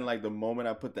 but then like the moment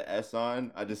I put the S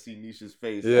on, I just see Nisha's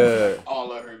face. Yeah.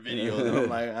 all of her videos, and I'm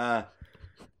like,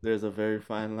 there's a very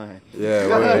fine line. Yeah,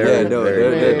 Very, no,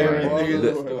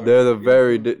 very there's a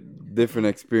very different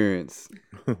experience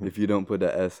if you don't put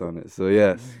the S on it. So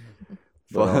yes,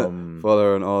 But, follow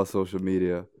her on all social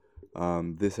media.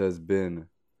 This has been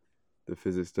the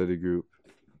Physics Study Group.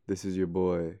 This is your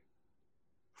boy,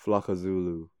 Flocka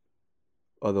Zulu,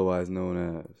 otherwise known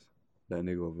as that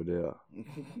nigga over there.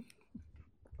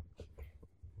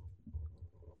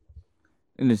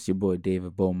 And it's your boy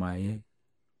David Beaumaye,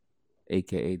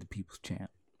 aka the People's Champ,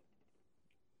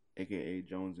 AKA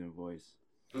Jones in voice.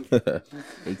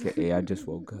 aka I just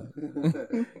woke up.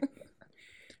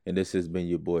 And this has been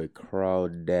your boy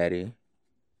Crowd Daddy,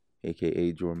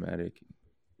 aka Dramatic,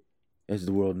 as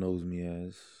the world knows me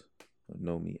as.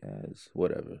 know me as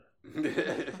whatever.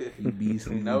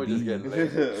 Now we're just getting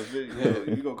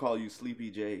We gonna call you Sleepy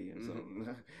J or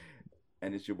something.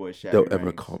 And it's your boy Shaq. Don't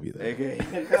ever call me that. Okay.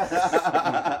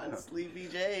 Sleepy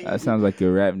J. That sounds like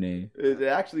your rap name. It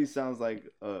actually sounds like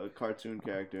a cartoon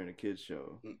character in a kid's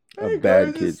show. A bad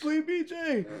guys, kid. it's Sleepy J.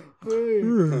 Hey,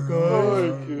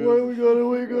 guys, why we gotta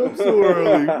wake up so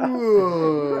early?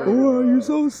 Why are you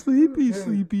so sleepy,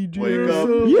 Sleepy J? Wake up.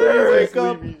 Wake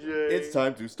up. It's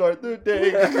time to start the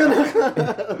day.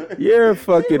 You're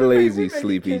fucking lazy, We making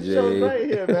Sleepy kid shows J. right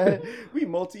here, man. We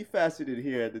multifaceted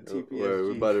here at the TPSG.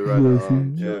 We're about to write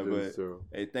Yeah, but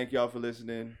hey, thank y'all for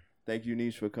listening. Thank you,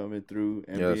 Neesh, for coming through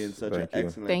and Yes, being such an thank you.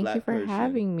 excellent Thank black you for person.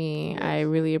 having me. Yes. I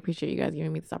really appreciate you guys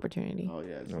giving me this opportunity. Oh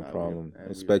yeah, it's No not- problem. we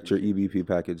Expect your appreciate EBP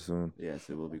package soon. it. Yes,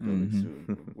 it will be coming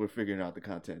soon. We're figuring out the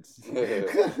contents.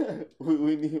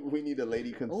 we need a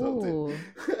lady consultant. Ooh,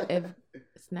 if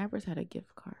Snappers had a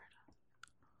gift card.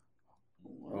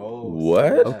 Oh,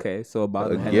 What? Okay, so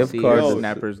about A the gift Hennessy card or to-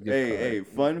 Snappers gift card. Hey,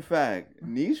 fun fact.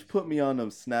 Niche put me on them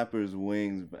Snappers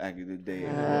wings back in the day.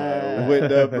 Ah. With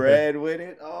the bread with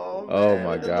it. Oh, Oh, man,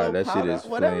 my with the God, little that shit powder. is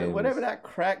whatever flames. that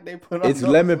crack they put on It's those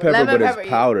lemon pepper, Lemon but pepper, it's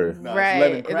powder. Nah, it's Right.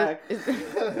 lemon crack.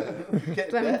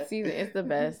 Get Lemon that. season. It's the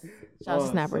best. Shout out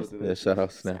to Snappers. so Yeah, delicious. shout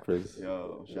out Snappers.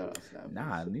 Yo, shout out Snappers.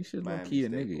 Nah, Nisha low Miami key a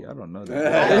staple. nigga. I don't know I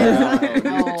that. don't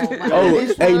know, but Oh, I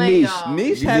just hey, feel like Niche, y'all-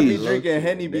 Niche had me Niche. drinking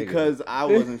Henny Nigga. because I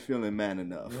wasn't feeling man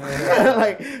enough.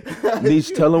 Like,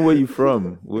 Niche, tell them where you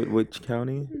from. Which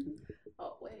county?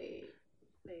 Oh wait.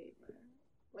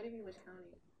 What do you mean which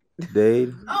county?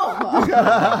 Dade. Oh. Okay.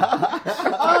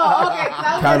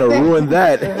 Kind of ruined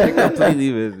that.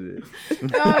 Completely visited.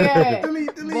 Okay.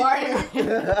 delete.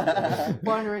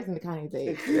 Born and raised in the county of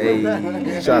Dade.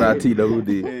 Hey, shout out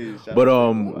TWD. Hey, shout But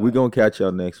out. we gonna catch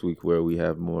y'all next week where we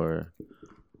have more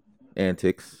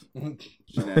antics,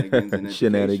 Shenanigans and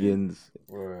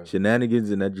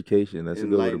shenanigans and education. That's a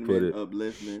good way to put it.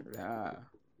 Upliftment. Ah,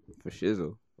 for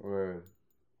shizzle. Word.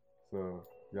 So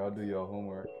y'all do your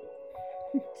homework.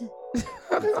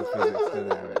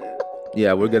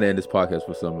 Yeah, we're gonna end this podcast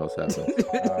before something else happens.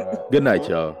 All right. Good night,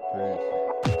 y'all.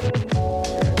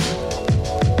 Peace.